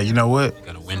I was like, you know what?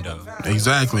 Got a window.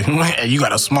 Exactly. You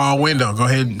got a small window. Go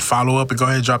ahead and follow up and go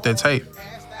ahead and drop that tape.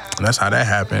 And that's how that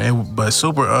happened. But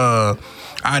Super,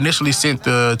 I initially sent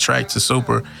the track to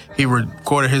Super. He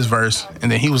recorded his verse,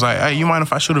 and then he was like, hey, you mind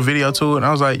if I shoot a video to it? And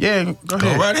I was like, yeah, go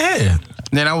ahead. Go right ahead.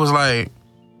 Then I was like,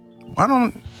 why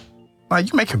don't,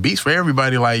 like, you making beats for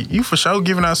everybody. Like, you for sure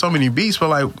giving out so many beats, but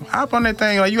like, hop on that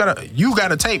thing. Like, you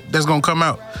got a tape that's gonna come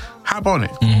out. Hop on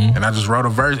it. And I just wrote a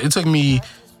verse. It took me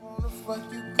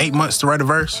 8 months to write a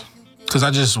verse because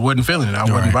I just wasn't feeling it. I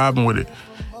wasn't vibing with it.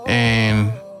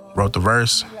 And wrote the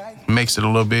verse, mixed it a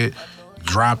little bit,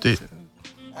 dropped it.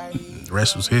 The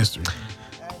rest was history.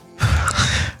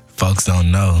 Folks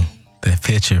don't know that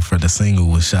picture for the single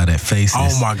was shot at Faces.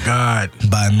 Oh my God.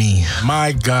 By me.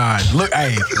 My God. Look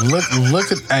at,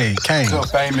 Kane.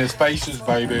 Famous faces,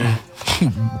 baby.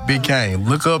 Big Kane.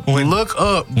 Look up When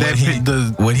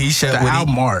he shot the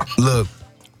album art. Look,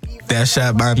 that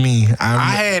shot by me.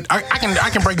 I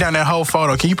can break down that whole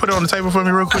photo. Can you put it on the table for me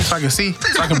real quick so I can see?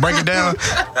 So I can break it down?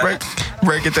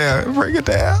 break it down. Break it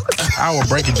down. I will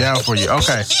break it down for you.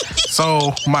 Okay.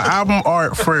 So my album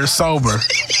art for Sober.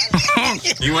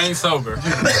 You ain't sober.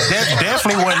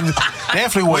 Definitely wasn't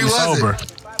sober.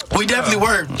 We definitely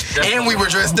were. And we were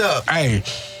dressed up. Hey,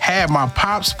 had my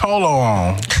Pops polo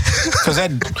on. Cause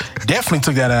that definitely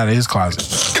took that out of his closet.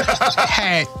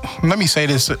 Let me say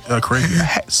this correctly.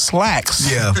 Had slacks.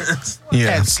 Yeah.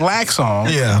 Had slacks on.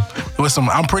 Yeah. With some,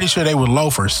 I'm pretty sure they were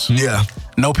loafers. Yeah.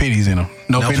 No pennies in them.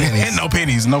 No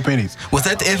pennies. No pennies. Was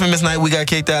that the infamous night we got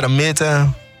kicked out of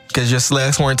Midtown? Because your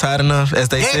slacks weren't tight enough, as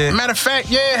they said? Matter of fact,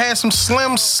 it had some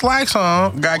slim slacks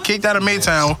on. Got kicked out of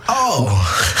Midtown. Oh.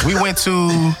 We went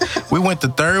to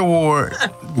Third Ward,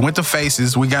 went to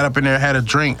Faces. We got up in there, had a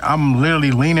drink. I'm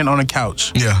literally leaning on the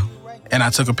couch. Yeah. And I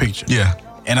took a picture. Yeah.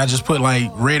 And I just put like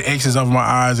red X's over my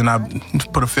eyes and I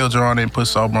put a filter on it and put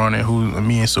Sober on it,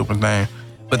 me and Super thing.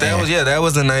 But that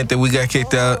was the night that we got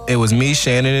kicked out. It was me,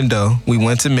 Shannon, and Doe. We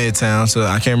went to Midtown, so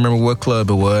I can't remember what club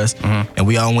it was. And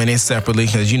we all went in separately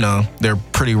because, they're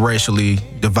pretty racially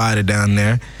divided down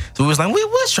there. So we was like,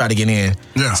 let's try to get in.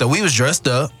 Yeah. So we was dressed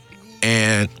up,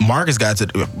 and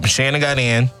Shannon got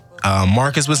in.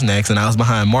 Marcus was next, and I was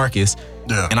behind Marcus.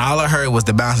 Yeah. And all I heard was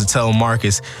the bouncer tell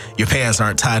Marcus, your pants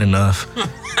aren't tight enough.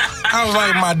 I was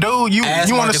like, my dude, you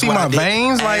want to see my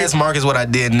veins? Like, ask Marcus what I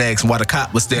did next while the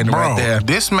cop was standing right there.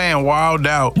 This man wilded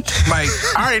out. Like,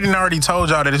 I already told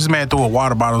y'all that this man threw a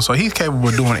water bottle, so he's capable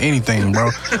of doing anything, bro.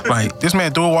 Like, this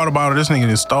man threw a water bottle. This nigga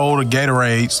just stole the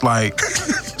Gatorades, like,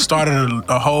 started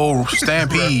a whole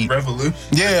stampede. Revolution.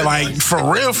 Yeah, like, for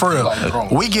real.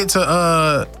 We get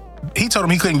to, he told him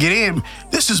he couldn't get in.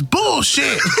 This is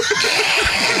bullshit.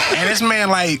 And this man,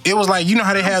 like, it was like, you know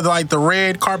how they have like the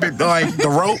red carpet, like the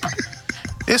rope?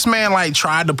 This man like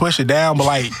tried to push it down, but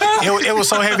like it was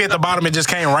so heavy at the bottom it just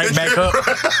came right back up.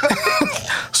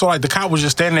 So like the cop was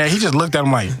just standing there. He just looked at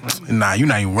him like, nah, you're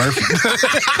not even worth it.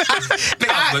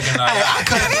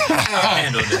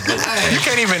 You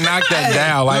can't even knock that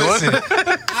down. Like, listen,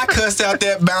 I cussed out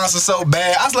that bouncer so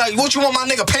bad. I was like, what, you want my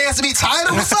nigga pants to be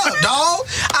tighter? What's up, dog?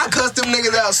 I cussed them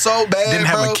niggas out so bad, Didn't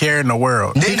have a care in the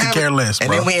world. He could care less, bro.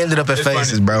 And then we ended up at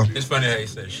Faces, bro. It's funny how you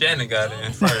said Shannon got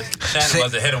in first. Shannon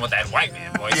wasn't hitting with that white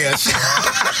man voice. Yeah.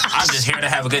 I'm just here to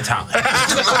have a good time.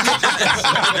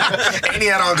 And he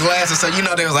had on glasses, so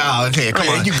they was like, oh, okay, come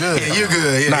on. You good. Yeah, you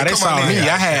good. Yeah, nah, they saw me.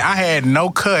 I had no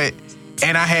cut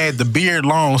and I had the beard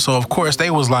long, so of course they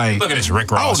was like, look at this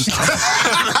Rick Ross.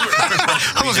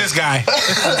 Who's this guy?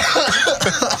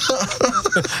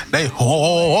 They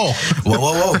whoa.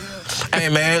 Hey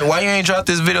man, why you ain't dropped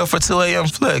this video for 2 a.m.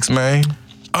 Flex, man?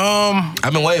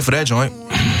 I've been waiting for that joint.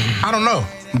 I don't know.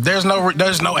 There's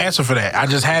no answer for that. I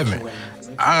just haven't.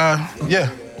 Yeah.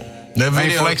 That I ain't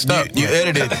video flexed up. You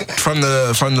edited from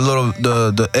the little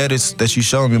the edits that you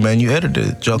showed me, man. You edited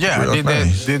it, Joker. Yeah, I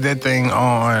did that thing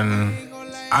on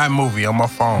iMovie on my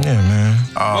phone. Yeah, man.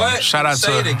 What? Shout out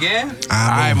Say to it again.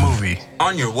 iMovie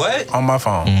On your what? on my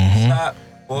phone. Stop,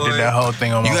 boy. Did that whole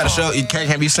thing on You my gotta phone. show. You can't.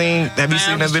 Have you seen? Have you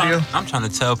seen that video? I'm trying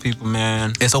to tell people,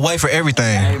 man. It's a way for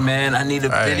everything. Hey, man, I need a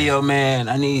Hey. video, man.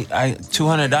 I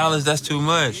 $200. That's too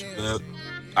much. But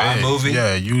iMovie.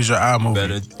 Yeah, use your iMovie.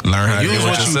 Better. Learn how to do Use it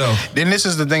what yourself. Then this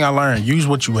is the thing I learned. Use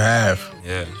what you have.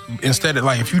 Yeah. Instead of,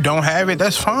 like, if you don't have it,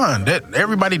 that's fine. That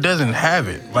everybody doesn't have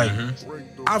it. Like,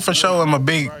 I for sure am a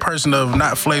big person of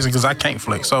not flexing because I can't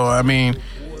flex. So I mean,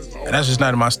 that's just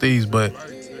not in my steez. But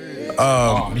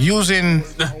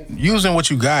using what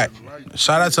you got.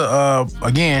 Shout out to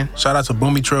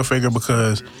Boomy Trail Figure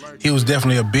because he was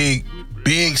definitely a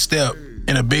big step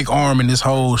and a big arm in this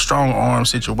whole strong arm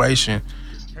situation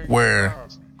where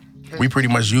we pretty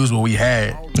much used what we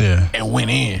had Yeah. and went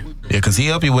in. Yeah, because he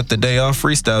helped you with the Day Off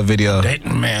freestyle video. That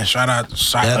man, shout out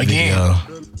That again.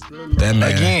 video. That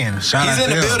man. Again, shout out He's in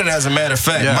to the him. building, as a matter of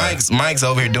fact. Yeah. Mike's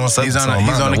over here doing something. He's to him. I on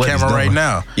don't the know what he's camera right doing.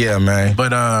 now. Yeah, man.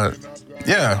 But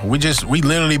yeah, we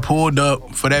literally pulled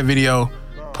up for that video,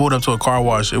 pulled up to a car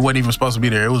wash. It wasn't even supposed to be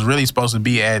there. It was really supposed to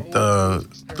be at the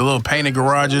little painted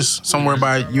garages somewhere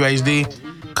by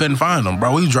UHD. Couldn't find them,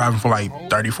 bro. We was driving for like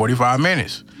 30, 45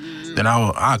 minutes. Then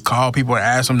I called people and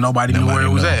asked them. Nobody knew where it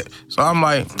was at. So I'm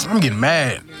like, I'm getting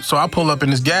mad. So I pull up in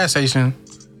this gas station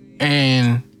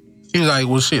and he was like,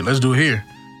 well, shit, let's do it here.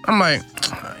 I'm like,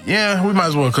 yeah, we might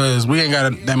as well because we ain't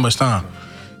got that much time.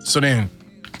 So then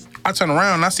I turn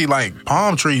around and I see like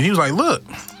palm trees. He was like, look.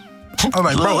 I was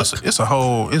like, bro,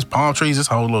 it's palm trees, this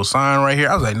whole little sign right here.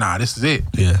 I was like, nah, this is it.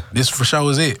 Yeah. This for sure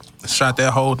is it. Shot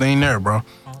that whole thing there, bro.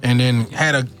 And then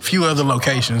had a few other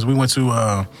locations. We went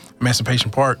to Emancipation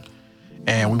Park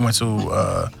and we went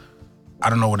to, I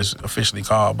don't know what it's officially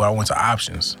called, but I went to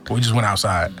Options. We just went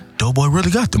outside. Doughboy really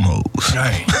got the moves.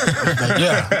 Hey,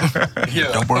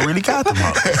 yeah. Dope boy really got them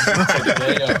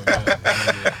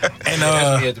And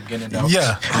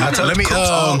yeah, let me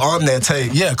on that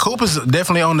tape. Yeah, Coop is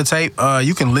definitely on the tape.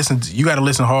 You can listen. You got to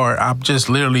listen hard. I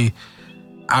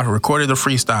recorded the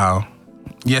freestyle.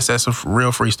 Yes, that's a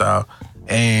real freestyle.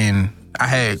 And I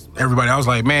had everybody. I was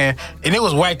like, man, and it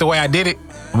was whack the way I did it,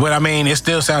 but I mean, it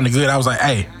still sounded good. I was like,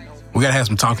 hey, we gotta have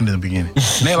some talking in the beginning.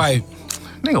 And they like,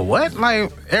 nigga, what?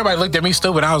 Like, everybody looked at me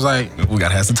stupid. I was like, We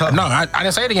gotta have some talk. no, I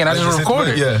didn't say it again. I just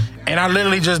recorded. Yeah. And I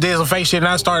literally just did some fake shit and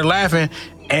I started laughing.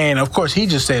 And of course, he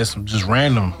just said some just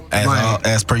random,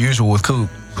 As per usual with Coop.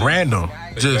 random,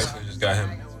 just Just got him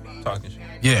talking shit.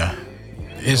 yeah.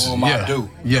 It's Doing my yeah, do.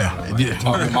 yeah.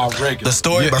 Talking my regular. The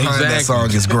story Yeah, behind that exactly.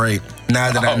 song is great.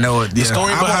 Now that I know it, The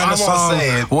story behind the song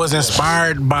Say it. was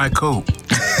inspired by Coop.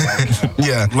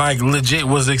 Yeah. Like legit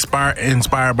was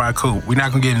inspired by Coop. We're not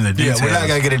gonna get into Yeah, details. we're not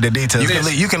gonna get into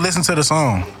details. You can listen to the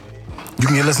song. You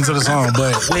can listen to the song,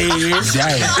 but dang, you know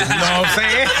what I'm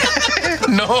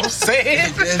saying? Know what I'm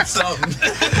saying? It's something.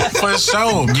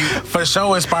 For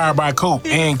sure inspired by Coop.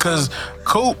 And cause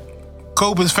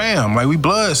Coop is fam. Like we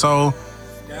blood. So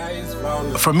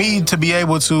for me to be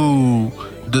able to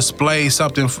display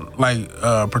something like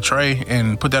portray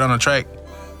and put that on a track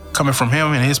coming from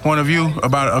him and his point of view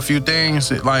about a few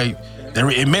things, it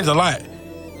meant a lot.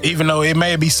 Even though it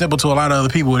may be simple to a lot of other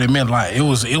people, it meant a lot. It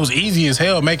was easy as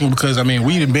hell making because I mean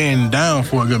we'd been down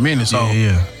for a good minute. So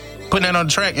Yeah. putting that on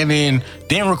the track and then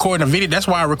recording a video. That's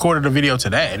why I recorded a video to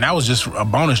that, and that was just a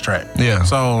bonus track. Yeah.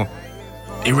 So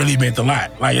it really meant a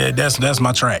lot. Like that's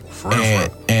my track for real.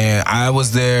 And I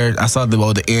was there. I saw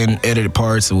the end edited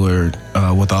parts where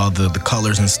with all the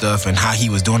colors and stuff and how he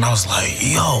was doing. I was like,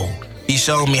 yo. He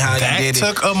showed me how That he did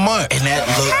took it, a month. and that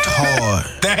looked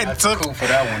hard. That took. Cool for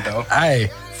that one though. Hey,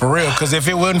 for real. Because if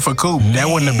it wasn't for Coop, that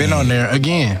wouldn't have been on there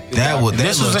again. That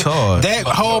looked hard. That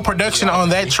whole production on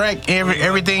that track,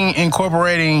 everything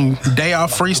incorporating Day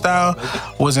Off Freestyle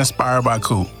was inspired by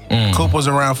Coop. Coop was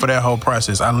around for that whole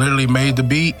process. I literally made the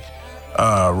beat,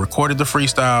 recorded the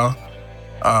freestyle,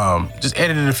 just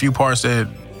edited a few parts that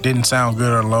didn't sound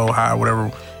good or low, high,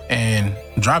 whatever, and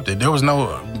dropped it. There was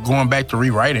no going back to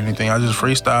rewrite anything. I just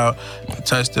freestyled,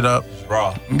 touched it up.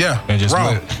 Raw. Yeah, And just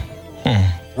raw. went.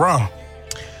 Raw.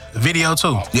 The video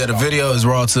too. Yeah, the video is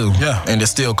raw too. Yeah. And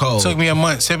it's still cold. Took me a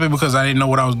month simply because I didn't know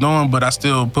what I was doing, but I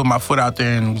still put my foot out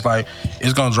there and was like,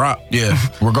 it's gonna drop. Yeah,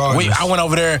 regardless. I went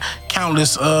over there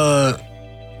countless to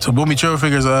Boomy Trail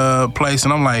Figures place,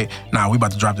 and I'm like, nah, we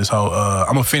about to drop this whole. I'm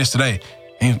gonna finish today.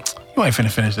 And you ain't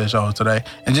finna finish that show today.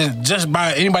 And just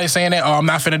by anybody saying that, oh, I'm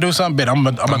not finna do something, bet I'm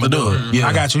about to do it. Yeah.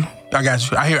 I got you.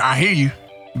 I hear you.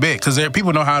 Bet, because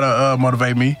people know how to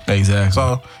motivate me. Exactly.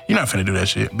 So you're not finna do that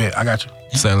shit. Bet, I got you.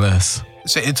 Say less.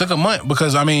 It took a month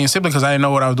because simply because I didn't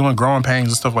know what I was doing, growing pains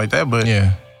and stuff like that. But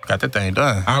Yeah. got that thing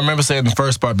done. I remember saying the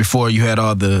first part before you had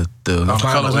all the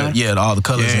colors in it? Yeah, all the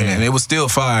colors in it. And it was still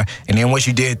fire. And then once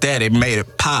you did that, it made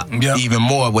it pop even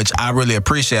more, which I really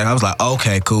appreciate. I was like,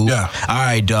 okay, cool. Yeah. All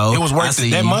right, dope. It was worth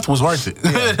it. That month was worth it.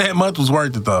 That month was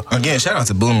worth it though. Again, shout out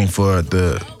to Booming for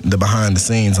the behind the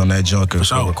scenes on that Junker,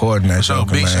 for recording that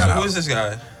Junker, Big man. shout out. Who is this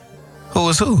guy? Who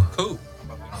was who? Cool.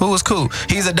 Who was cool?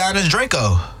 He's Adonis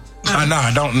Draco.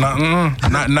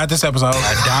 Not this episode.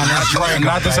 Adonis Draco.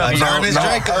 Not this episode. Adonis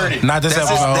Draco. Not this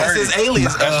episode. That's his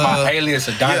alias. That's my alias,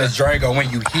 Adonis Draco. When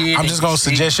you hear, I'm just gonna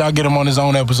suggest y'all get him on his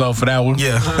own episode for that one.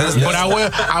 Yeah. But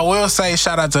I will say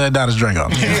shout out to Adonis Draco.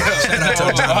 Shout out to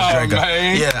Adonis Draco.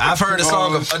 man. Yeah, I've heard the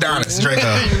song of Adonis Draco.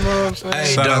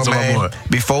 Hey, Shout out to my boy.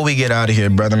 Before we get out of here,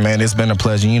 brother, man, it's been a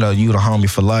pleasure. You know, you the homie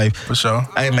for life. For sure.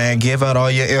 Hey, man, give out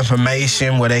all your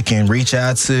information where they can reach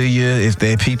out to you. If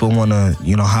their people want to,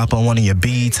 hop on one of your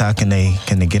beats, how can they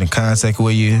get in contact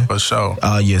with you? For sure.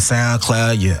 Your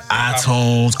SoundCloud, your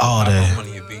iTunes, all that.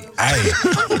 Hey.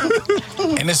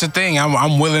 And it's the thing,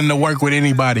 I'm willing to work with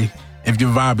anybody if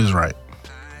your vibe is right.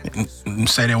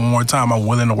 Say that one more time. I'm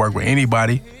willing to work with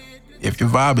anybody if your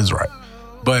vibe is right.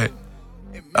 But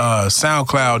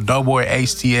SoundCloud, Doughboy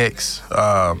HTX,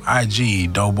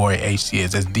 IG, Doughboy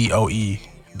HTX. That's DOEBOY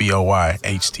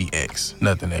HTX.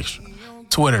 Nothing extra.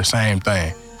 Twitter, same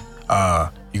thing.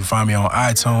 You can find me on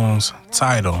iTunes,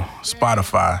 Tidal,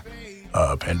 Spotify,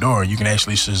 Pandora. You can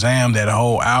actually Shazam that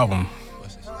whole album.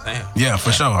 Damn. Yeah,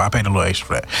 for sure. I paid a little extra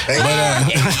for that.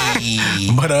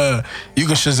 But you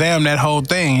can Shazam that whole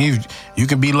thing. You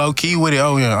can be low key with it.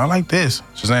 Oh yeah, I like this.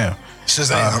 Shazam.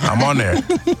 I'm on there.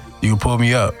 You can pull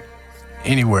me up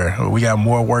anywhere. We got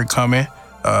more work coming.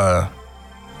 And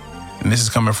this is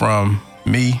coming from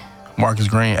me, Marcus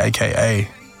Green, aka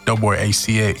Doughboy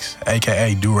HCX,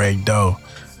 aka Durag Doe.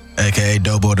 AKA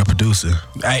Doughboy the producer.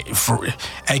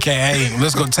 AKA,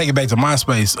 let's go take it back to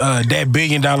MySpace. That $1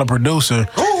 billion producer.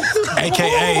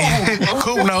 AKA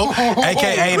Kuno.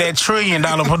 AKA that $1 trillion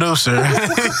producer.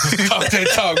 Talk that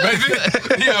talk, baby.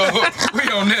 Yo, we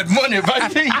on that money,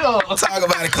 baby. Yo, Talk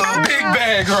about it, cool. big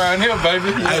bag around here,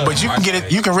 baby. Hey, but you can get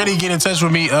it. You can really get in touch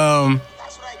with me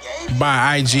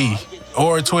by IG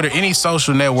or Twitter, any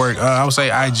social network. I would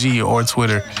say IG or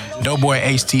Twitter. Doughboy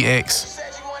HTX.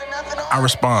 I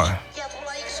respond.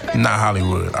 Not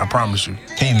Hollywood, I promise you.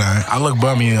 He not. I look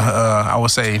bummy, I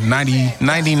would say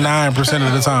 99%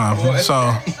 of the time. So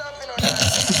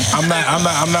I'm not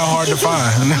hard to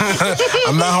find.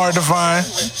 I'm not hard to find.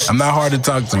 I'm not hard to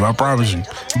talk to, I promise you.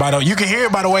 You can hear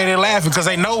it by the way they're laughing because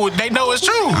they know it's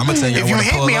true. I'ma tell you if you where to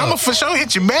hit pull me, up. I'm gonna for sure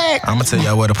hit you back. I'm gonna tell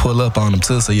y'all where to pull up on them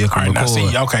too, so you can All right, now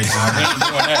record. see, okay.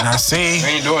 Now We see,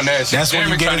 ain't doing that. that's when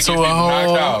you get into a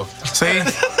whole. See,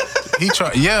 he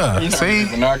try. Yeah, see,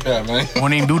 Knocked out, man. we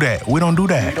don't even do that. We don't do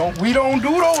that. We don't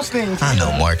do those things. I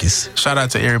know, Marcus. Shout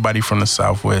out to everybody from the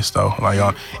Southwest, though. Like,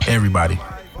 everybody.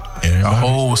 The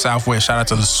whole Southwest. Shout out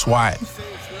to the SWAT.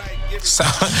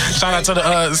 Shout out to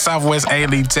the Southwest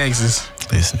A-League, Texas.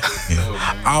 Listen,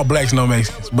 yeah. All blacks, no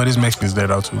Mexicans. But it's Mexicans there,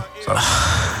 though, too. So,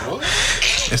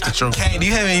 it's the truth. Kane, do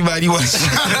you have anybody you want to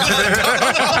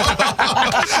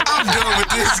I'm done with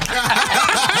this guy.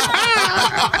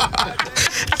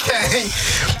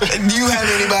 Kane, do you have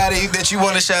anybody that you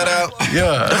want to shout out?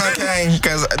 Yeah. Kane,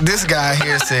 because this guy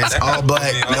here says all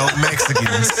black, no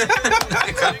Mexicans.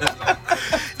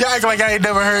 Y'all act like I ain't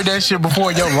never heard that shit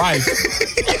before in your life.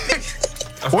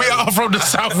 We all from the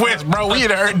Southwest, bro. We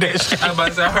ain't heard that shit. I was about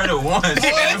to say, I heard it once. I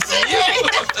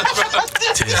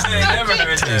ain't never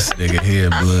heard that. This nigga here,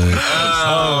 blood.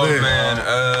 Oh,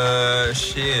 man.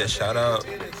 Shit. Shout out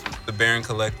the Baron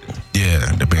Collective.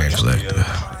 Yeah, the Baron Collective.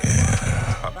 Yeah.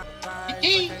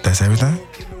 That's everything?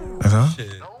 That's all?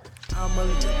 Shit.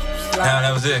 Nah,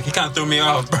 that was it. He kind of threw me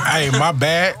off, bro. Hey, my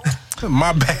bad.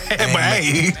 My bad. But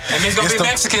hey. And there's gonna be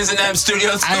Mexicans in that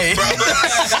studio too, Hey. bro.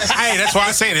 Hey, that's why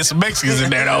I said there's some Mexicans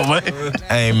in there, though, but.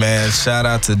 Hey man, shout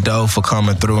out to Doe for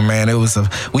coming through, man.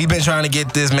 We've been trying to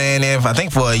get this man in, I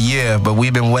think for a year, but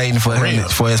we've been waiting for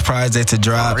his project to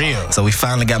drop. For real. So we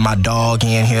finally got my dog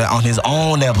in here on his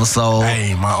own episode.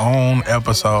 Hey, my own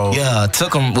episode. Yeah,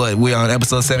 took him. We on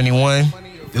episode 71?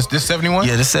 This 71?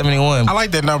 Yeah, this 71. I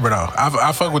like that number though.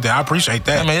 I fuck with that. I appreciate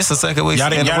that. I mean, it's the second week. Y'all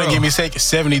didn't give me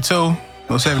 72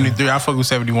 or 73. I fuck with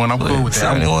 71. I'm cool with that.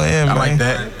 71, yeah, I like man.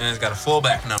 that. Man, it's got a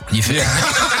fullback number. You feel?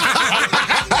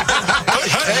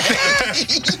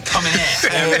 Coming in.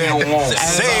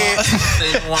 Say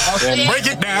it. Break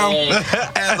it down.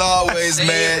 As always,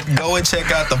 man, go and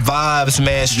check out the vibes,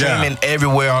 man. Streaming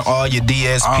everywhere on all your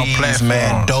DSPs,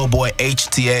 man. Doughboy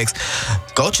HTX.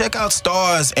 Go check out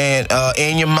Stars and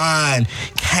In Your Mind.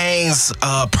 Kane's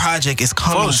project is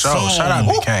coming soon. Shout out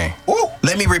to Kane.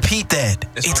 Let me repeat that.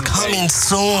 It's coming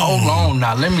soon. Hold on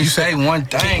now. Let me say one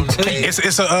thing to you.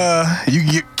 It's a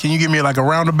can you give me like a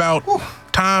roundabout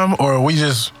time, or we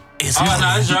just? It's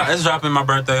dropping my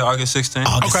birthday, August 16th.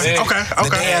 Okay.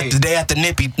 The day after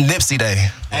Nipsey Day.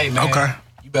 Hey man. Okay.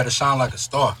 You better shine like a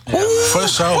star. For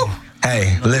sure.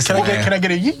 Hey, listen, Can I get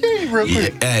a yee real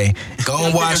quick? Hey, go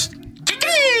and watch.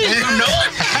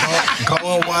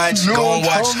 Go and watch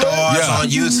Stars on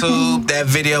YouTube. That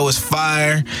video is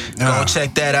fire. Go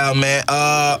check that out, man.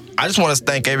 I just want to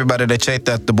thank everybody that checked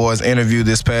out the boys' interview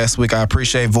this past week. I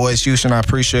appreciate Voice Houston. I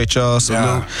appreciate y'all.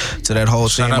 Salute to that whole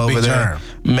team over there.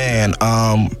 Man,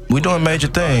 we doing major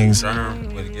things.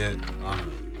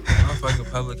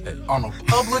 Publication. On a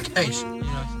publication.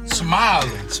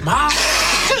 Smiling. Smile.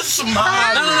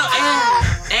 Smiling. No.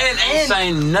 And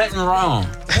saying nothing wrong.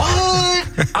 What?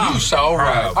 You so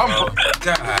right.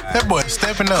 God. That boy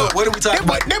stepping up. What are we talking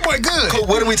about? That boy good. Cool.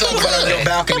 What did we talk about on your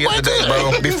balcony the other day,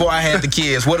 bro? Before I had the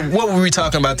kids, what were we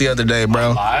talking about the other day,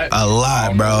 bro? A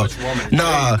lot, bro.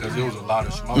 Nah, because it was a lot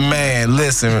of smoke. man,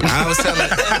 listen. I was telling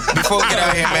before we get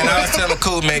out here, man. I was telling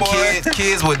Coop, man.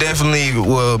 Kids will definitely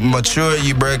mature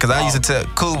you, bro. Because I used to tell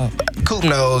Coop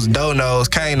knows, Doe knows,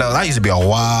 Kane knows. I used to be a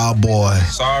wild boy.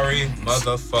 Sorry,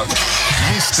 motherfucker.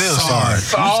 He's still sorry.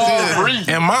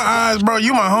 In my eyes, bro,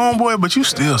 you my homeboy, but you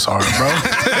still sorry, bro.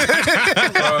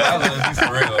 Bro, I love you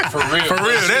for real. For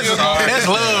real, that's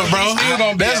love, bro.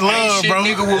 That's love, bro.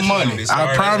 Nigga with money.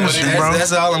 I promise you, bro.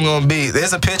 That's all I'm gonna be.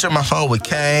 There's a picture on my phone with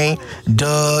Kane,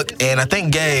 Doug, and I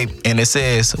think Gabe, and it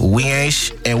says we ain't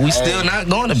and we still not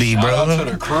gonna be, bro. Shout out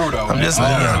to the crew, though. I'm just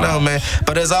letting you know, man.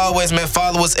 But as always, man,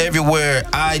 follow us everywhere: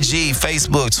 IG,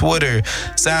 Facebook, Twitter,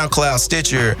 SoundCloud,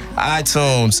 Stitcher,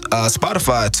 iTunes,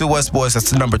 Spotify. 2 West Boys. That's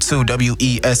the number 2.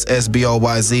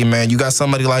 WESSBOYZ. Man, you got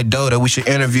somebody like Doe that we should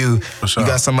interview. Sure. You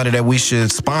got somebody that we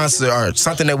should sponsor, or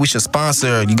something that we should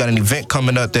sponsor. You got an event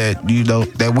coming up that you know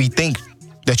that we think.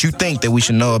 That you think that we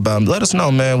should know about. Let us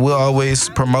know, man. We'll always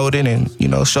promote it and,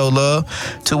 show love.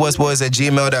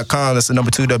 2westboys@gmail.com. That's the number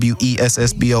 2,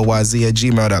 WESSBOYZ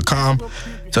 @gmail.com.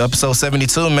 To episode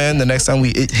 72, man. The next time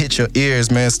we hit your ears,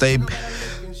 man, stay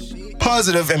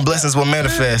positive and blessings will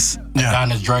manifest. Yeah.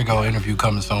 Donna's Drago interview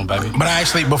coming soon, baby. But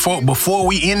actually, before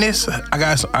we end this, I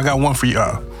got one for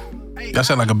y'all. Y'all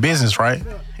said like a business, right?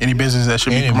 Any business that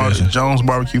should be promoted? Business. Jones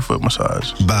Barbecue Foot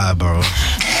Massage. Bye, bro.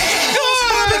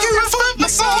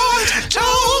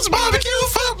 Jones Barbecue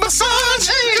Foot Massage.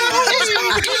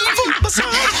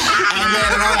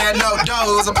 Man, and on that note, dog,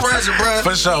 it was a pleasure, bro.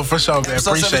 For sure, man.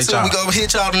 Appreciate y'all. We gonna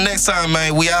hit y'all the next time,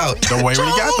 man. We out. Don't worry,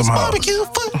 we got them, huh? Barbecue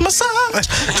Foot Massage.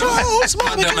 Jones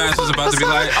My dumb ass was about to be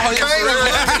like, oh, yeah, for real.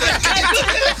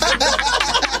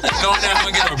 Going down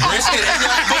and get a brisket.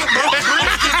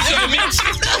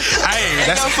 Hey,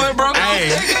 that's foot, bro.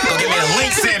 Hey, Go get me a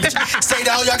link sandwich. Say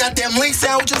that all y'all got them link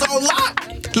sandwiches on lock.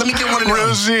 Let me get one of them.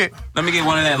 real shit. Let me get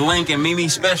one of that Link and Mimi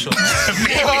special.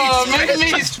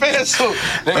 Mimi special.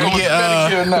 Let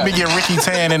me get Ricky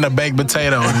Tan in the baked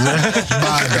potatoes.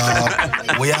 Bye,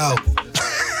 dog. We out.